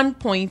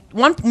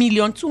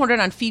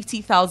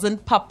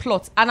 1,250,000 per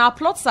plot, and our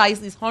plot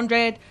size is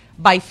 100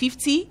 by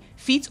 50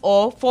 feet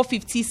or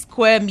 450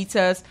 square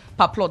meters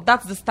per plot.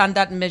 That's the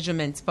standard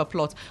measurement per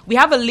plot. We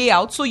have a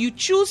layout, so you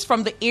choose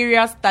from the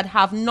areas that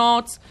have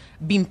not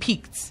been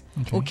picked.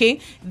 Okay.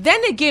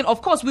 Then again,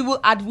 of course, we will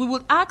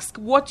ask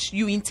what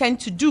you intend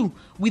to do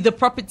with the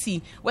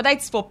property, whether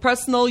it's for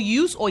personal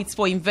use or it's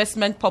for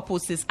investment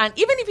purposes. And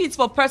even if it's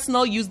for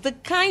personal use, the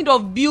kind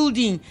of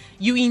building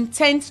you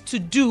intend to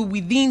do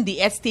within the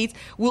estate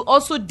will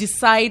also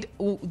decide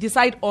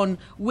on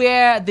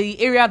where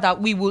the area that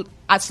we will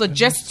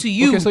suggest to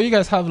you. Okay, so you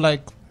guys have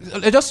like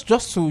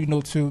Just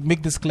to to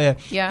make this clear,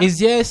 Yeah. is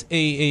there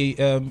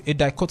a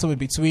dichotomy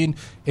between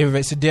a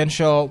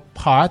residential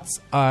part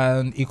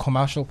and a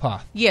commercial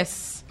part?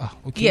 Yes.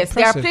 Okay, Yes,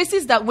 there are impressive.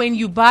 places that when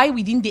you buy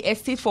within the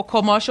estate for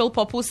commercial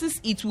purposes,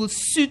 it will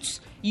suit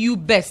you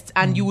best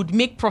and you would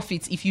make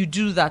profits if you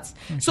do that.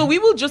 So we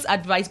will just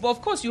advise, but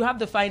of course you have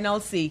the final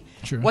say.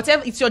 True.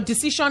 Whatever, it's your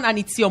decision and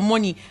it's your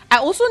money. I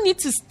also need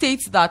to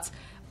state that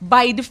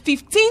by the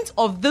 15th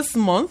of this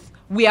month,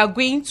 we are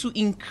going to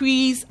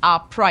increase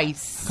our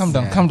price. Calm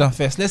down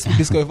first. Let's speak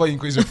this before you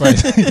increase your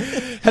price.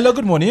 Hello,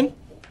 good morning.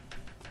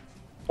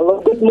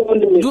 Hello, good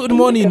morning. Mr. Good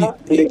morning. To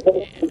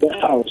the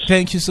house.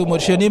 Thank you so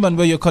much. Your name and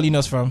where you're calling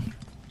us from?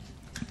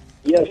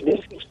 Yes, this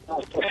is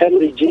Pastor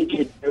Henry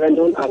J.J.,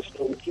 known as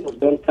from King of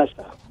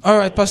Doncaster. All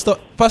right, Pastor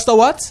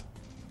what?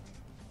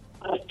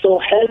 Pastor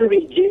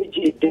Henry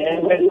J.J.,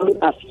 known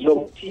as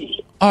Young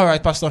T. All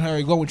right, Pastor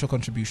Henry, go with your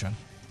contribution.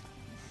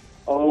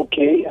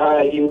 Okay,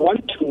 I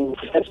want to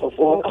first of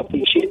all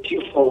appreciate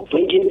you for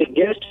bringing the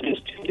guests to the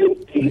studio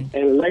to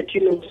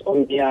enlighten us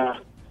on their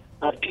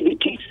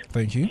activities.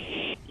 Thank you.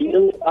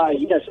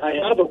 Yes, I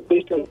have a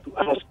question to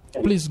ask.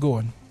 Please go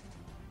on.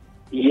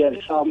 Yes,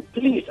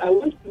 please, I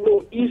want to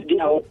know if they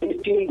are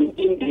operating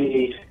within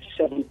the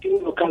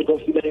 17 local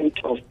government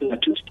of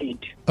Plateau State.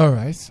 All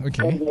right,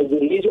 okay. That was the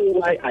reason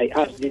why I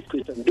asked this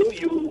question. Though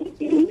you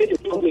made a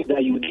promise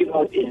that you give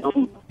out a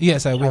number.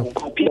 Yes, I will.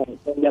 Copy and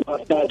send them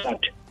after that.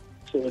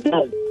 So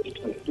that's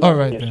it. All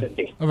right, then.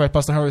 All right,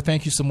 Pastor Henry,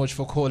 thank you so much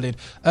for calling.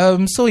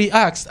 So he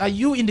asked, are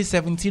you in the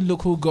 17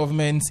 local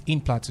governments in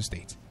Plateau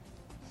State?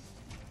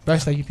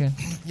 Barrister, you can.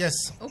 Yes.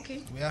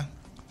 Okay. We are.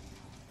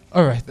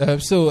 All right.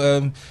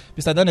 Mr.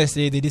 Daniel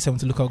said they did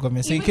 17 local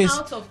governments. So in case,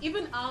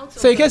 Even out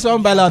of in case you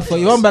want buy land for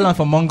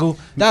Mongo,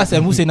 that's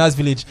Husseina's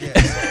village. even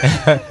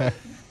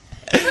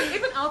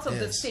out of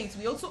the Yes. states,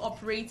 we also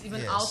operate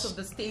even Yes. out of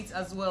the states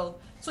as well.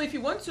 So if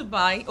you want to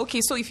buy, a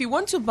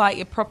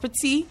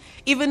property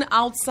even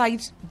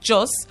outside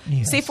Jos,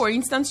 Yes. say for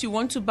instance you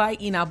want to buy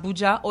in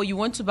Abuja, or you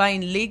want to buy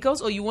in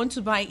Lagos, or you want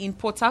to buy in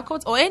Port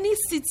Harcourt, or any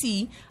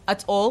city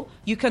at all,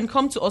 you can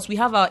come to us. We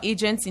have our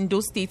agents in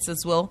those states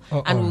as well,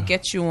 and we'll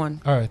get you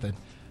one. All right, then.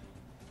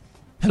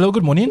 Hello,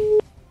 good morning.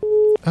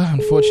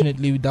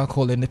 Unfortunately, with that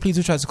call, and please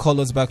do try to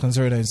call us back on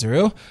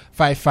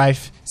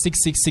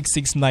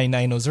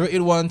 090-55666699 or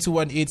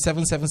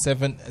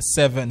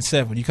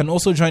 081-218-77777. You can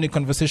also join the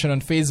conversation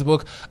on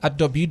Facebook at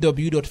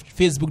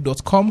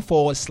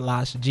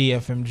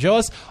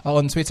www.facebook.com/GFMJoss or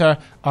on Twitter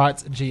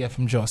at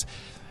GFMJoss.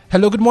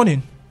 Hello, good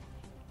morning.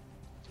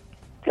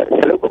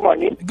 Hello, good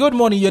morning. Good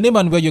morning. Your name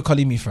and where you're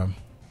calling me from?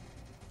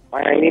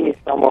 My name is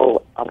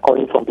Samuel. I'm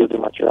calling from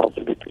Building Materials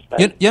to be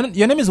precise.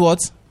 Your name is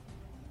what?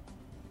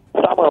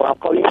 Samuel, I'm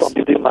calling from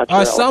Building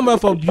Materials. Samuel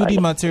from Building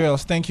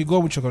Materials. Thank you. Go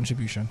with your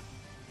contribution.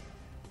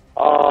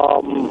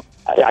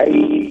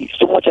 I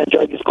so much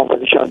enjoyed this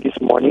conversation this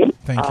morning.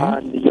 Thank you.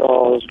 And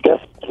your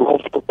guest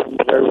was spoken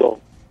very well.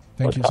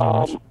 Thank you so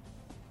much.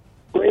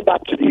 Going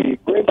back to the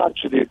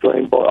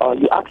drawing board,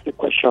 you asked the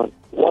question,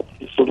 what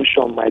the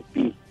solution might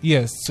be.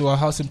 Yes, to our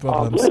housing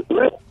problems.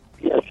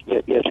 Yes.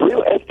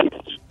 Real estate.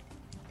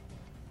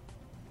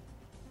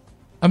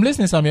 I'm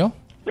listening, Samuel.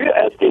 Real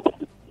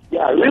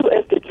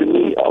estate to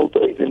me,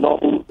 although it's a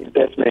novel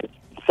investment,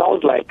 it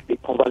sounds like a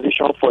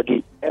conversation for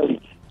the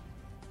elite.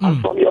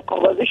 And from your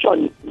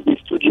conversation in the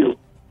studio,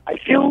 I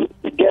feel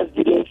the guests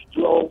didn't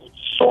dwell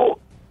so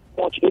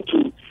much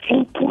into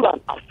simple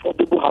and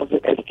affordable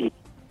housing estate.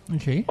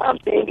 Okay. Why I'm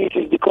saying this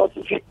is because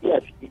if you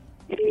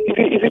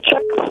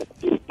check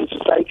the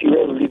society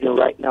where we live in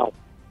right now,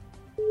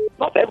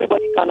 not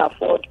everybody can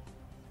afford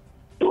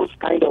those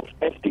kind of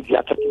estates you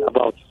are talking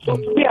about. So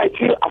to me, I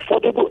feel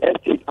affordable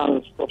estate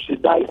and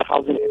subsidized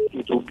housing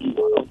estate will be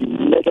one of the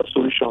major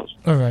solutions.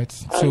 All right.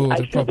 So And I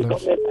the feel the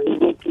problems. government can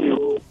even play a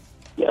role.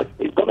 Yes,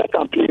 the government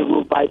can play a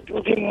role by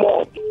building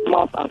more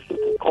smart and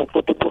simple,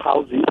 comfortable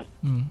houses,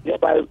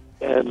 thereby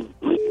raising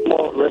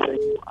more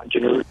revenue and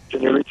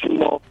generating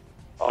more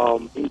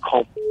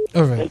income.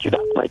 All right. Thank you.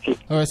 That's my take.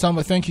 All right,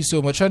 Samuel, thank you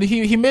so much. And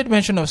he made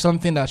mention of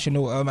something that,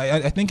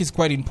 I think is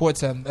quite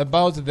important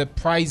about the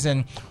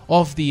pricing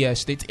of the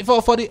estate.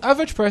 For the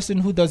average person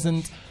who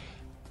doesn't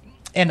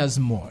earn as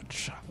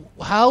much,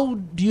 how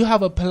do you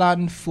have a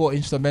plan for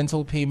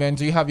instrumental payment?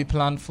 Do you have a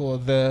plan for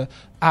the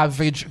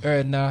average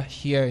earner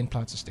here in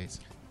Plateau State?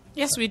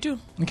 Yes, we do.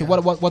 Okay,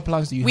 what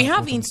plans do you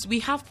have? We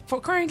have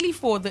currently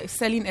for the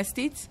selling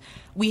estates,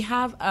 we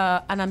have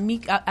an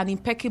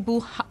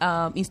impeccable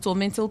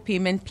instrumental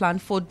payment plan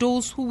for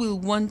those who will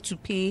want to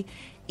pay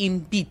in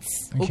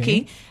bits.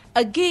 Okay.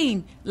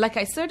 Again, like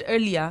I said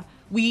earlier,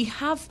 we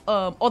have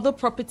other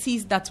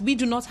properties that we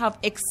do not have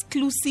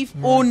exclusive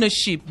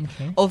ownership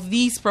of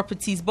these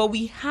properties, but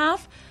we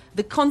have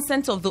the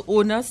consent of the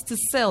owners to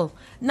sell.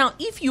 Now,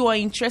 if you are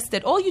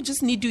interested, all you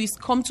just need to do is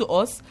come to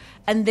us,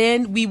 and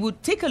then we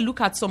would take a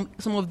look at some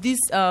of these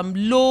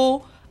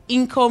low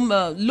income,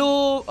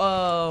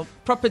 low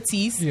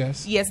properties,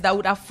 Yes. that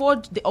would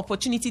afford the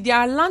opportunity. There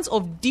are lands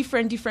of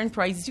different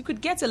prices. You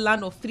could get a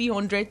land of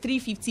 300,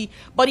 350,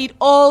 but it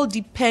all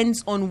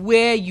depends on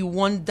where you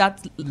want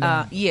that.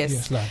 Land. Yes.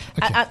 Yes, land.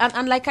 Okay.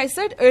 And like I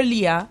said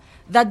earlier,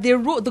 that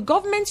the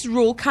government's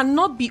role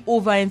cannot be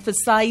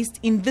overemphasized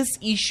in this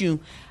issue.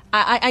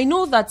 I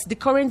know that the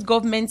current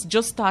government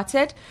just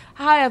started.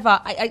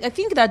 However, I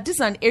think that this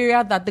is an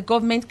area that the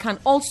government can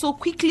also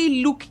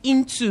quickly look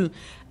into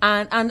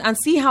and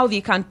see how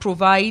they can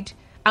provide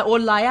or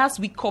liaise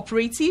with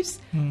cooperatives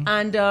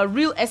and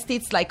real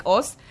estates like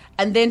us,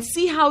 and then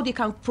see how they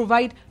can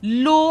provide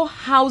low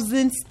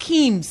housing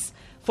schemes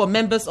for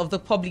members of the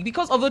public.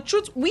 Because of the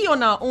truth, we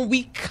on our own,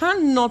 we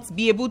cannot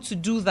be able to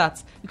do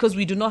that because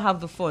we do not have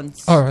the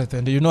funds. All right,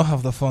 then. They do not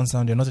have the funds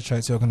and they're not a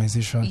charity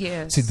organization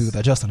to do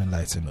that. Just an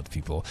enlightened note,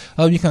 people.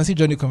 You can see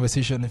join the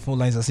conversation. The phone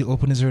lines are still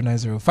open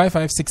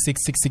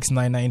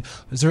 090-5566-6699,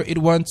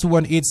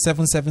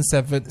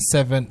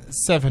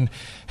 081-218-77777.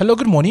 Hello,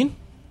 good morning.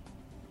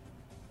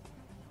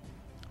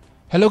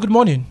 Hello, good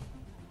morning.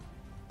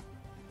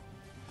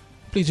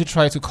 Please do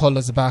try to call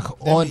us back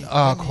on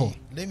our call.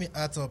 Let me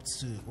add up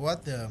to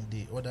what the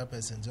other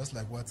person, just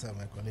like what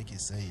my colleague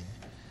is saying.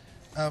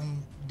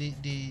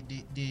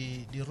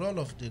 The role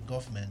of the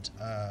government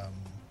are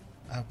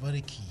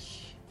very key.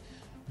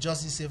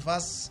 Just is a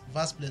vast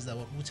place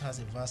which has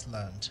a vast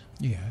land.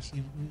 Yes.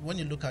 When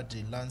you look at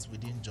the lands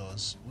within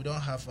Jos, we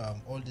don't have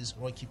all these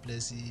rocky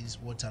places,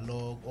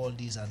 waterlogged, all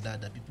these and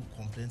that people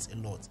complain a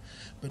lot.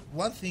 But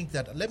one thing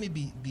that, let me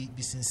be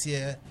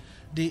sincere.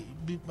 We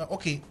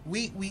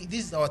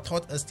this is our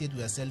third estate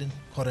we are selling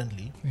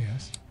currently.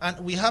 Yes. And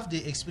we have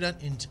the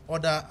experience in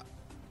other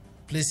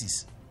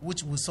places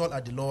which we sold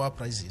at the lower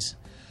prices.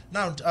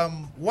 Now,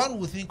 one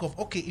would think of,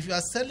 okay, if you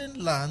are selling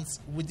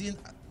lands within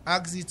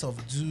exits of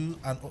Do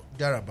and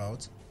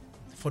thereabouts,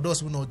 for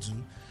those who know Do,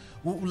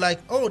 like,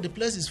 oh, the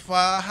place is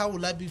far, how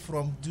will I be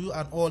from Do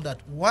and all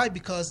that? Why?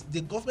 Because the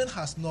government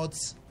has not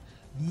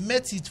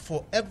met it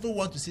for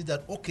everyone to see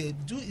that, okay,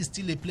 Do is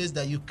still a place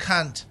that you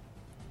can't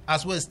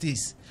as well as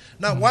this.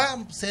 Now, why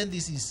I'm saying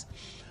this is,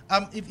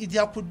 if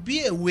there could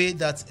be a way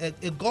that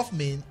a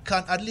government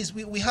can, at least,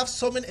 we have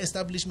so many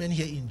establishments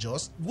here in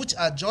Jos, which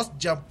are just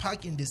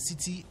jam-packed in the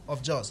city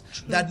of Jos,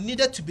 that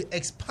needed to be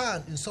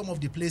expanded in some of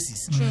the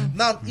places.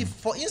 Now, if,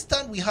 for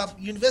instance, we have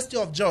University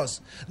of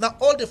Jos, now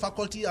all the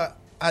faculty are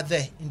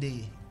there in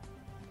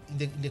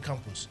the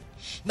campus.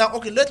 Now,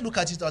 okay, let's look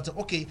at it.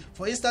 Okay,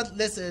 for instance,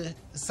 let's say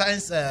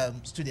science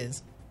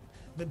students,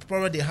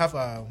 probably they have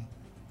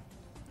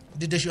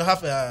they should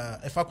have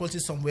a faculty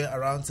somewhere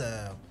around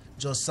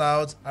Jos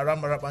South,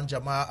 around Maraban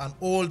Jama, and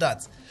all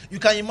that. You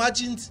can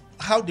imagine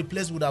how the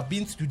place would have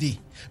been today.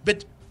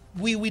 But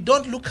we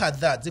don't look at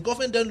that. The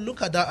government don't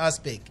look at that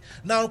aspect.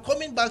 Now,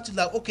 coming back to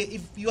that, okay,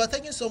 if you are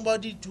taking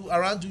somebody to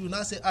around you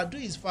now say, Do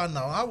is far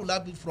now. How will I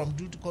be from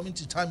Do to coming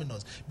to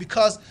Terminus?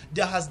 Because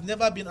there has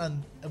never been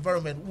an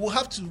environment. We'll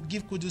have to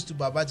give kudos to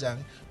Babajang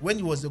when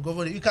he was the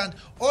governor. You can't,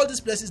 all these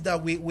places that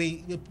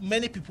we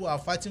many people are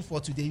fighting for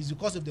today is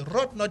because of the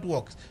road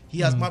network.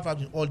 He has mapped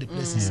out in all the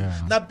places.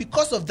 Now,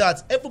 because of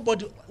that,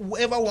 everybody,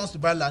 whoever wants to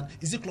buy land,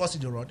 is it close to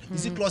the road?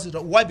 Is it close to the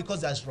road? Why?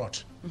 Because there's road.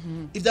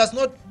 If there's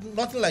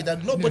nothing like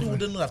that, nobody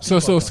wouldn't have. So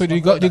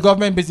the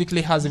government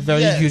basically has a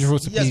very huge role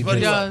to play.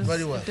 Yes,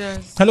 very well.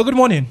 Hello, good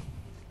morning.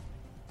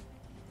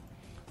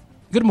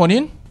 Good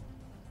morning.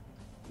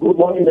 Good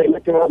morning,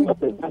 good morning,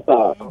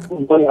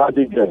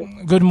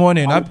 Good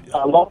morning.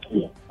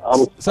 Lucky.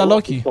 Sir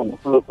Lucky,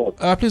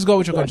 please go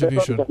with your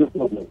contribution.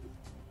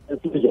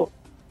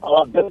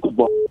 Our best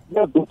football,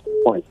 let's go to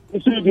the point. You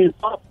see, the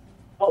first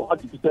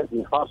 40%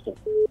 in housing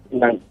in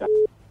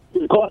Nigeria,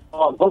 because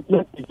our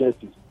government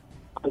agencies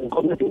and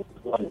government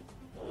agencies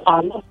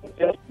are not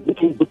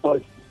making good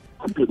policies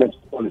and prevent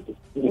policies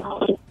in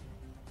housing.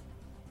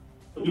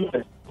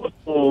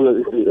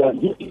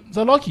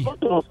 Sir Lucky,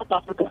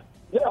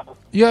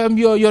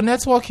 your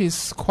network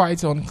is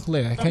quite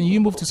unclear. Can you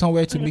move to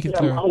somewhere to make it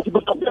clear? I'm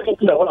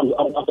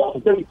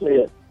very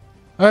clear.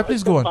 All right,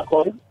 please go on.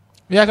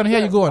 Yeah, I can hear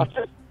you. Go on.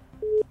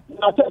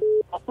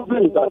 The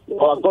problem is that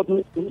our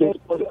government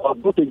agencies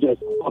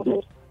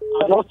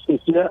are not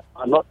sincere,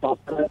 are not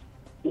transparent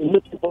in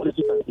making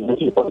policies and in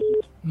making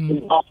policies.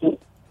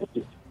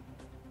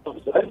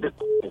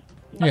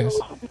 Yes.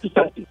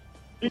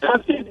 You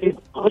can see the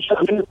commercial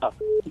minister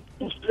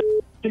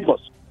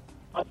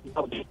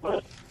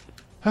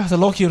So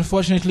Lucky,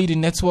 unfortunately, the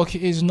network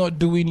is not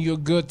doing you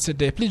good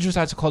today. Please just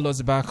try to call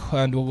us back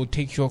and we will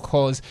take your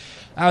calls,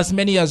 as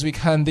many as we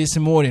can this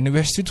morning.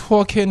 We're still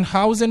talking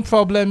housing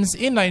problems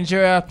in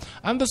Nigeria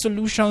and the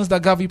solutions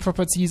that Gavi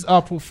Properties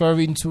are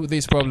preferring to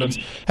these problems.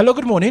 Hello,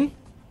 good morning.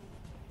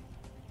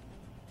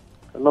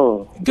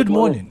 Hello. Good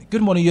morning.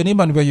 Good morning. Your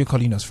name and where you're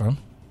calling us from?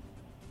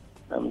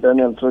 I'm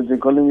Daniel Troji,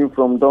 calling you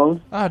from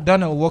Don.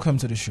 Daniel, welcome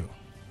to the show.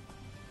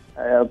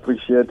 I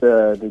appreciate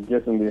the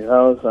guests in the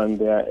house and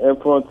their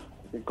efforts,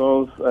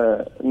 because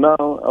now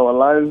our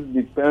lives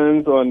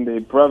depend on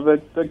the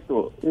private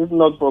sector. If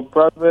not for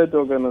private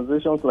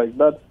organizations like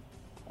that,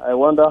 I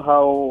wonder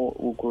how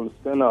we could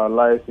spend our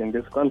lives in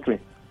this country.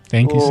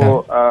 Thank you,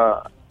 sir.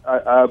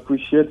 I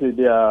appreciate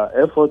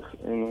their efforts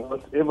in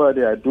whatever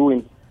they are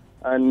doing,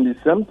 and at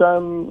the same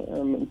time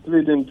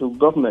pleading to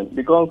government,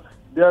 because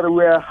there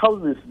were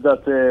houses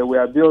that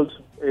were built,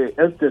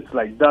 estates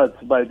like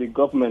that by the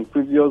government,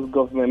 previous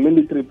government,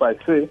 military per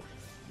se,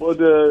 but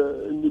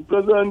in the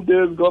present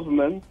day's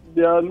government,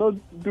 they are not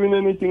doing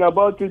anything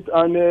about it,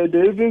 and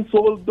they even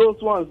sold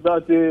those ones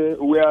that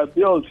were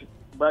built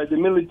by the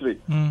military.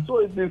 So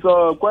it is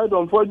quite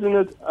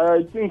unfortunate.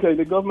 I think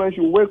the government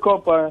should wake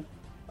up and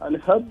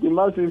help the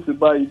masses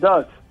by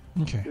that.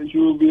 Okay. They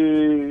should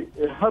be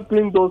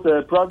helping those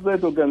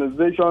private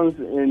organizations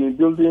in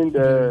building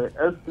the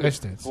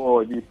estates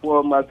for the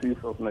poor masses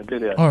of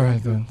Nigeria. All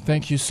right, then.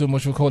 Thank you so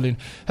much for calling.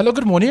 Hello,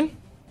 good morning.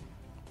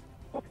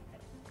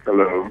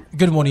 Hello.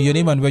 Good morning. Your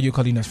name and where you're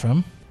calling us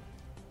from?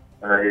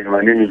 Hi,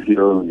 my name is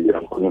Glory.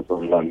 I'm calling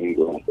from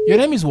Lamingo. Your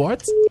name is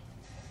what?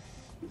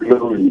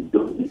 Glory.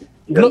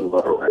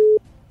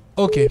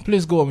 Okay,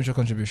 please go on with your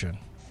contribution.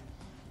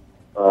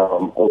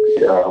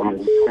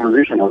 The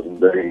conversation has been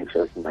very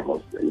interesting, I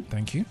must say.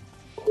 Thank you.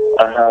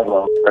 I have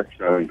a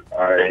question.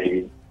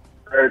 I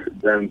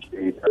heard them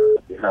say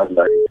that they have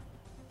like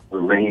a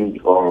range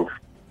of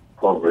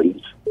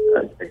coverage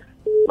at X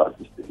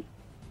states,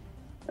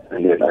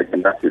 and then I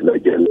can actually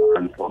like get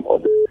land from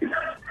other states.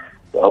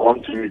 So I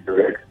want to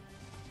redirect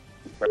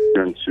the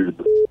question to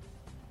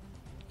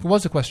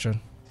What's the question?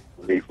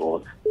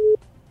 Lagos.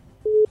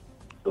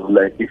 So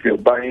like if you're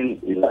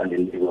buying a land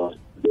in Lagos,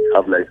 they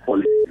have like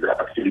policies that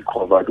actually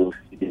cover those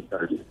feeding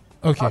charges.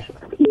 Okay.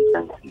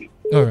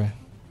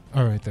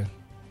 All right then.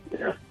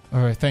 Yeah.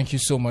 All right, thank you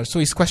so much. So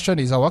his question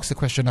is, I'll ask the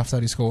question after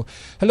this call.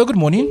 Hello, good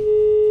morning.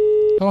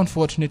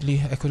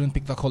 Unfortunately, I couldn't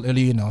pick that call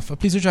early enough.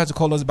 Please do try to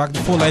call us back. The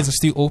phone lines are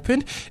still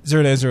open.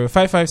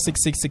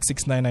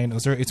 090-5566-6699 or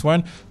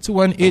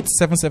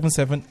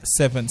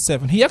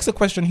 081-218-77777. He asked a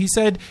question. He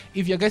said,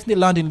 if you're getting the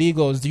land in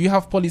Lagos, do you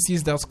have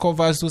policies that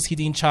covers those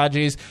hidden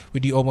charges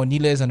with the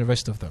Omoniles and the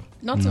rest of them?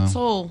 Not at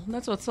all.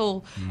 Not at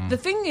all. The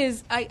thing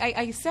is,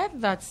 I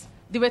said that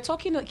they were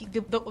talking,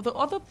 the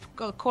other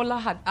caller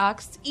had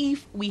asked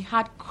if we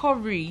had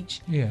coverage.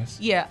 Yes.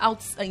 Yeah,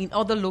 out in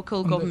other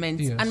local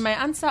governments. Yes. And my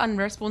answer and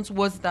response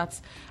was that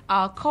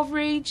our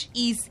coverage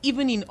is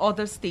even in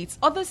other states.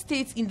 Other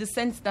states in the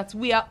sense that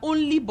we are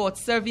only but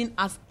serving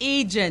as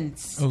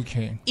agents.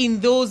 Okay.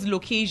 In those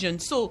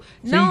locations. So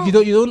now you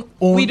don't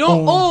own. We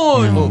don't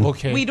own. Oh,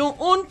 okay. We don't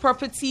own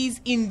properties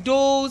in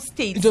those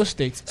states. In those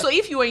states. So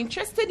if you are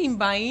interested in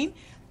buying,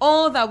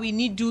 all that we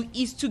need to do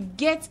is to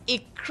get a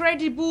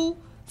credible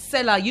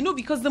seller,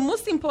 because the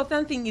most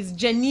important thing is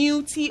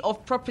genuinity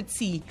of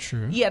property.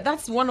 True. Yeah,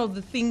 that's one of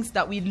the things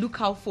that we look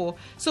out for.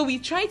 So we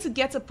try to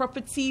get a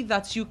property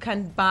that you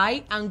can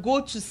buy and go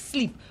to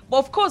sleep. But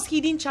of course,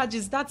 hidden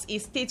charges, that's a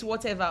state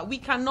whatever. We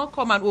cannot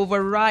come and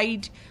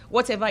override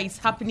whatever is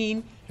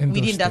happening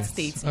within that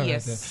state. All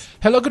yes. Right,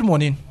 hello, good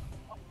morning.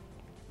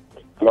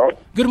 Hello?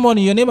 Good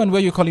morning. Your name and where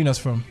you're calling us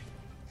from?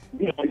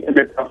 Yes.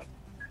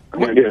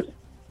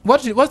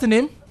 What's the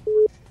name?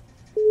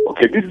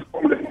 Okay, this is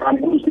I'm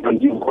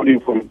calling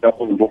from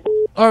Dapo.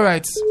 All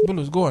right,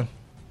 Bulus, go on.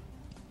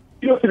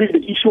 Seriously, the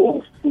issue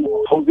of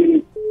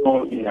housing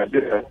in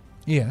Nigeria.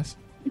 Yes.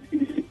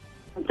 Is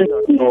something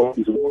that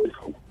is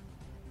wonderful.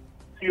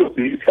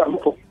 Seriously, you see a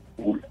lot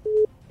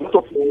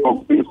of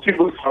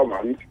civil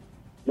servants,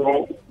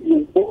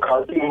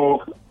 workers,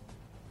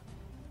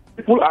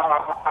 people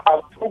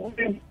are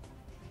struggling.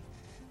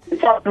 In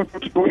fact, to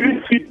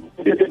really feed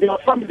their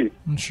family.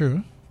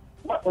 Sure.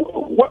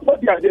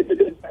 What they are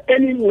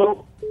any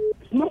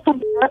it's not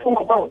something I know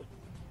about.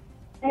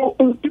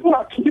 People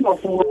are thinking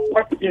of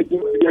what to eat in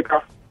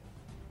America.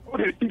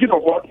 They're thinking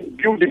of what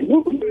building.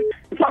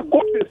 In fact, go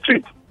to the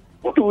street,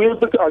 go to where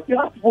they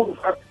have people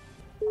that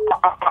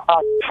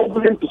are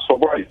struggling to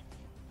survive.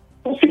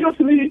 So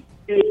seriously,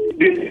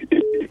 the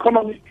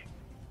economy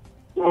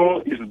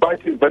is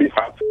biting very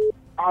hard.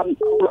 And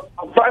I will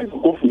advise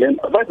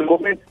the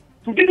government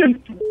to get them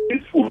to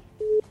this food,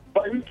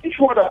 but making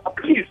sure that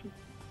at least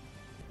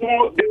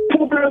the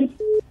problems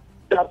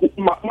that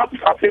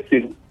mathematics are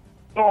facing,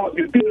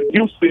 is being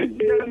reduced.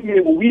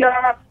 We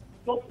are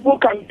people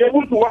can be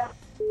able to work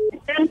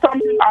in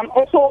something and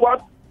also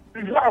what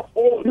reserve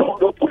all the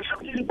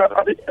opportunities that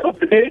at the end of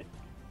the day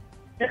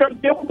they can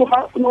be able to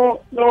have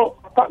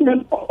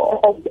apartment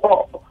of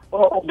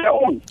their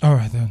own. All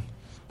right then.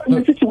 In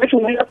a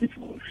situation where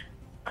people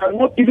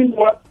cannot even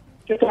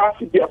take out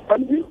their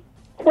family,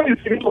 what is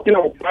even talking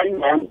about buying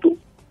land to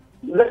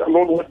let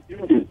alone what you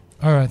do?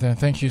 All right then.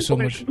 Thank you so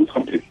much.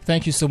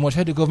 Thank you so much.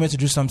 Had the government to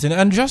do something.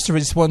 And just to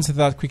respond to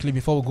that quickly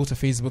before we go to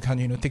Facebook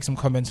and take some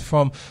comments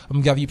from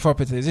Gavi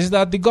Properties, is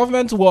that the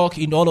government's work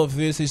in all of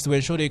this is to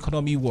ensure the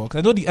economy works.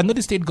 I know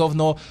the state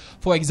governor,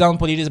 for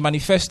example, in his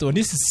manifesto, and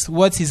this is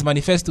what his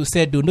manifesto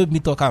said, do not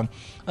meet that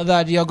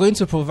they are going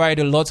to provide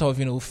a lot of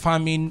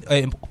farming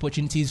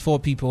opportunities for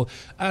people.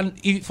 And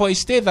for a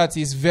state that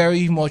is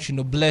very much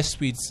blessed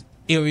with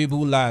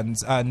arable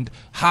lands and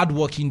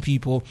hardworking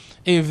people.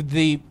 If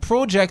the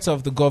project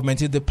of the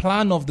government, if the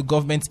plan of the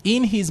government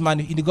in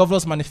the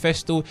governor's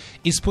manifesto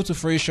is put to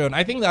fruition,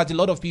 I think that a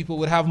lot of people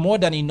would have more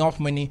than enough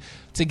money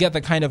to get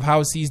the kind of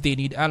houses they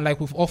need. And like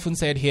we've often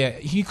said here,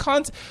 you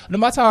can't, no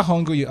matter how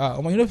hungry you are,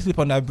 when you don't sleep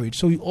on that bridge,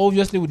 so you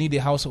obviously would need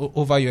a house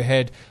over your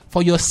head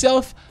for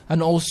yourself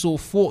and also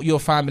for your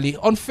family.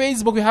 On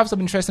Facebook, we have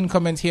some interesting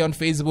comments here on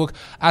Facebook.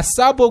 As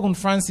Sabogun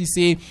Francis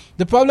say,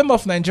 the problem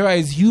of Nigeria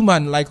is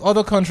human. Like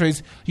other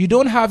countries, you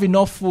don't have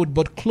enough food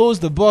but close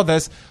the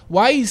borders.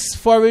 Why is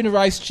foreign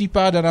rice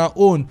cheaper than our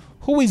own?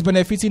 Who is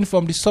benefiting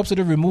from the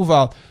subsidy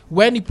removal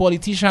when the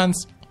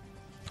politicians,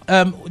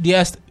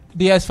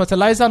 there's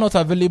fertilizer not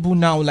available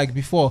now like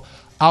before?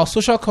 Our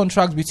social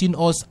contract between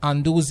us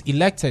and those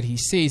elected, he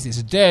says,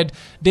 is dead.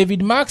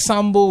 David Mark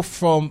Sambo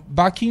from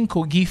Bakin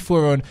Kogi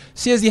Forum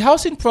says the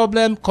housing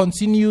problem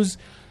continues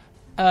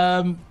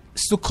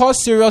to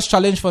cause serious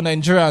challenge for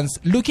Nigerians.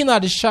 Looking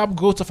at the sharp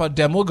growth of our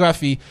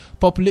demography,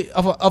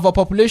 of our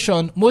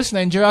population, most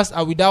Nigerians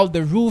are without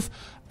the roof,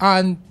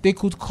 and they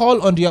could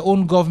call on their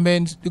own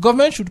government. The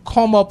government should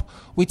come up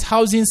with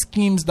housing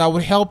schemes that will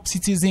help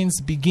citizens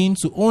begin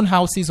to own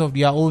houses of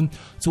their own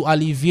to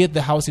alleviate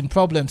the housing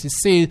problems. He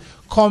says,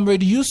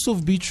 Comrade Yusuf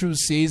Bitru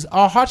says,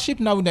 our hardship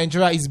now in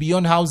Nigeria is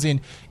beyond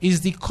housing.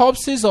 Is the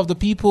corpses of the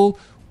people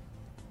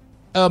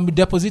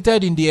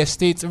deposited in the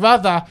estates.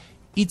 Rather,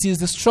 it is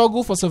the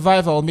struggle for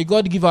survival. May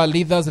God give our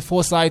leaders the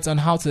foresight on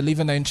how to live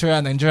in Nigeria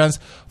and Nigerians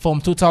from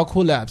total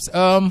collapse.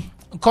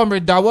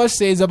 Comrade Dawar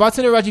says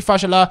Obatende Raji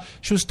Fashola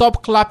should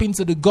stop clapping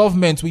to the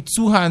government with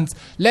two hands.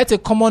 Let a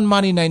common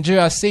man in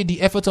Nigeria say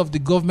the effort of the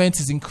government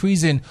is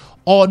increasing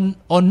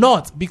or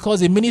not,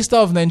 because a minister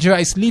of Nigeria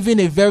is living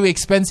a very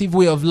expensive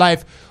way of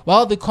life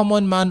while the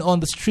common man on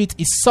the street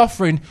is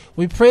suffering.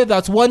 We pray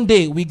that one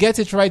day we get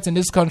it right in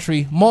this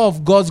country. More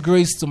of God's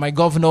grace to my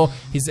governor,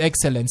 His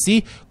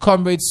Excellency.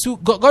 Comrade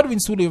Godwin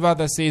Sule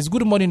rather says,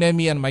 good morning,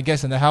 Emmy and my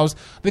guests in the house.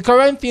 The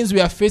current things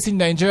we are facing in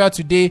Nigeria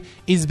today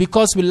is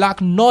because we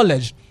lack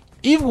knowledge.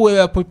 If we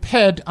were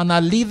prepared and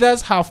our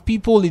leaders have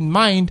people in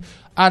mind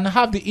and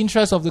have the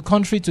interest of the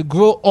country to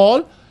grow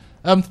all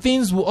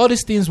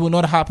these things will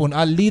not happen.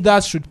 Our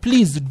leaders should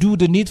please do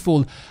the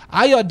needful.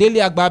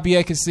 Ayodele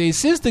Agbabieke says,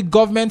 since the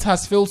government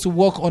has failed to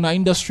work on our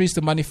industries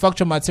to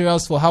manufacture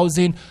materials for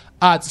housing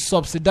at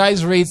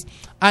subsidized rates,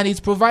 and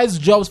it provides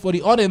jobs for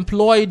the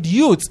unemployed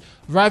youth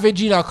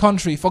ravaging our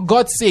country, for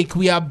God's sake,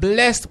 we are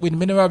blessed with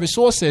mineral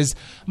resources.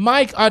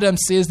 Mike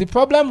Adams says, the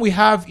problem we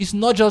have is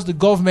not just the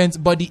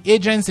government, but the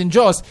agents in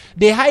JOS.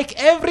 They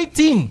hike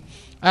everything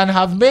and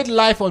have made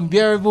life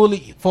unbearable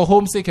for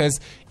home seekers.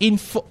 In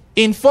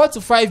 4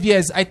 to 5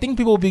 years, I think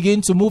people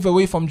begin to move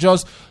away from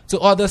JOS to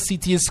other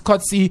cities,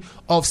 courtesy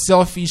of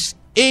selfish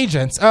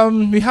agents.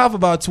 We have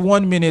about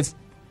 1 minute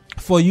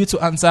for you to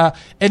answer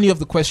any of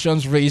the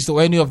questions raised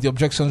or any of the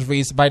objections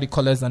raised by the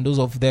callers and those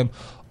of them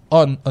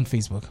on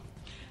Facebook.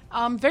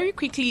 Very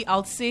quickly,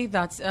 I'll say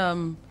that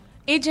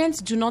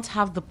agents do not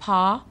have the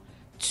power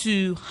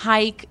to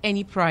hike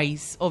any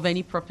price of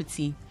any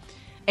property,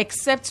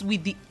 except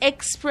with the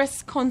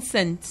express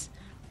consent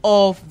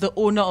of the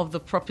owner of the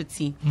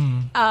property.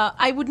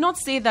 I would not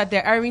say that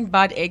there aren't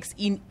bad eggs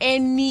in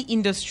any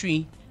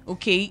industry,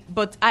 okay?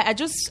 But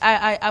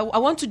I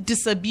want to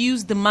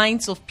disabuse the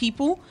minds of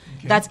people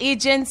that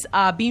agents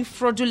are being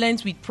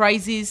fraudulent with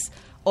prices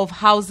of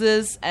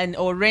houses and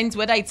or rent,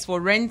 whether it's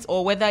for rent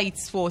or whether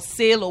it's for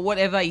sale or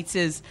whatever it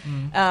is.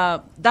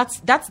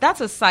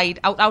 That's aside.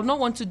 I would not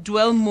want to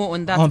dwell more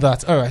on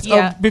that. All right.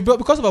 Yeah.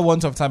 Because of a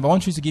want of time, I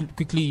want you to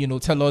quickly,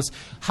 tell us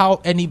how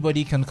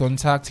anybody can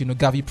contact,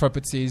 Gavi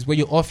Properties, where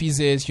your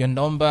office is, your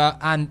number,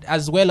 and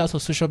as well as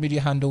your social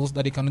media handles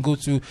that they can go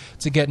to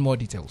get more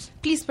details.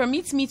 Please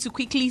permit me to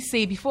quickly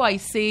say before I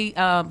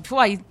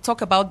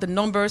talk about the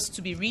numbers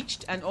to be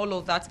reached and all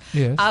of that.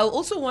 Yes. I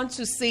also want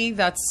to say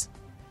that.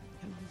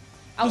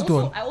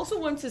 I also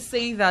want to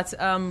say that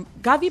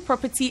Gavi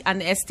Property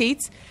and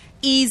Estates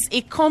is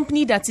a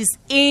company that is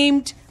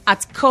aimed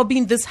at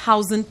curbing this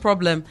housing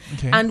problem.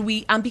 Okay.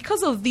 And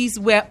because of this,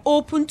 we're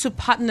open to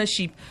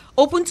partnership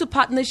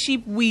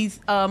with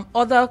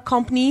other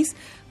companies,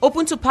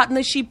 open to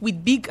partnership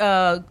with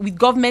the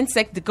government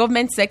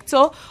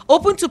sector,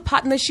 open to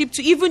partnership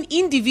to even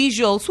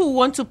individuals who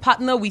want to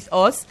partner with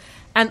us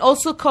and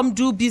also come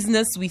do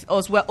business with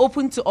us. We're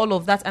open to all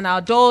of that, and our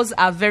doors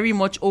are very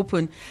much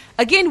open.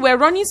 Again, we're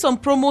running some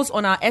promos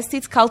on our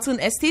estate,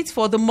 Carlton Estate,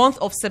 for the month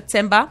of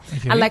September.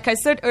 Okay. And like I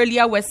said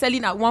earlier, we're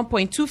selling at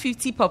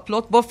 1.250 per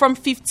plot. But from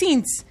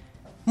 15th,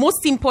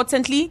 most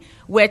importantly,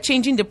 we're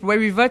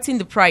reverting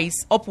the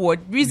price upward.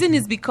 Reason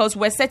is because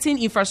we're setting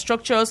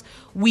infrastructures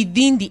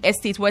within the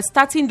estate. We're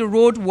starting the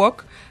road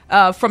work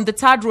from the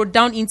Third Road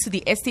down into the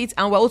estate,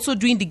 and we're also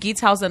doing the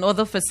gatehouse and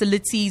other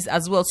facilities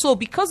as well. So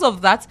because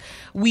of that,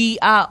 we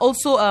are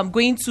also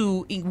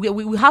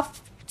we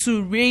have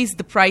to raise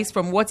the price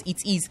from what it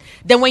is.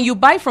 Then when you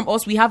buy from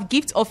us, we have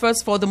gift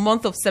offers for the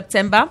month of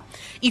September.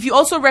 If you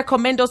also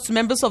recommend us to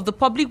members of the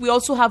public, we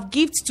also have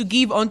gifts to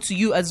give unto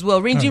you as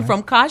well, ranging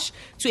from cash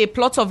to a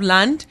plot of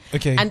land,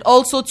 and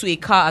also to a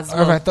car as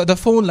well. All right, the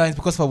phone lines,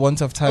 because for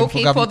want of time.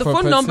 Okay, for the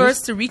phone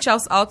numbers to reach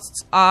us out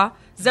are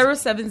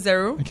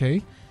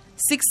 070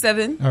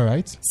 67 all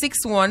right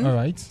 61 all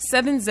right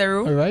 70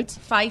 all right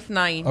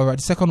 59 all right.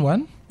 The second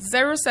one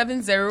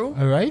 070 all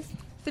right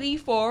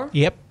 34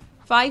 yep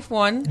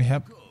 51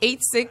 yep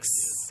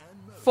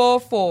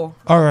 8644.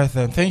 All right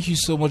then. Thank you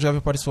so much,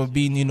 everybody, for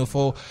being,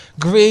 for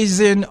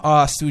grazing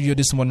our studio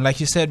this morning. Like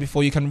you said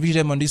before, you can reach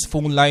them on these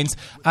phone lines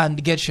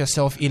and get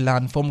yourself a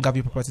land from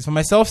Gabi Properties. For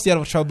myself, stay out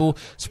of trouble,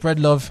 spread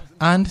love,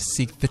 and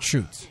seek the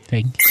truth.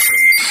 Thank you.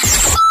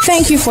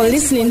 Thank you for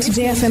listening to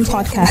JFM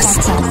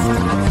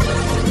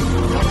Podcast.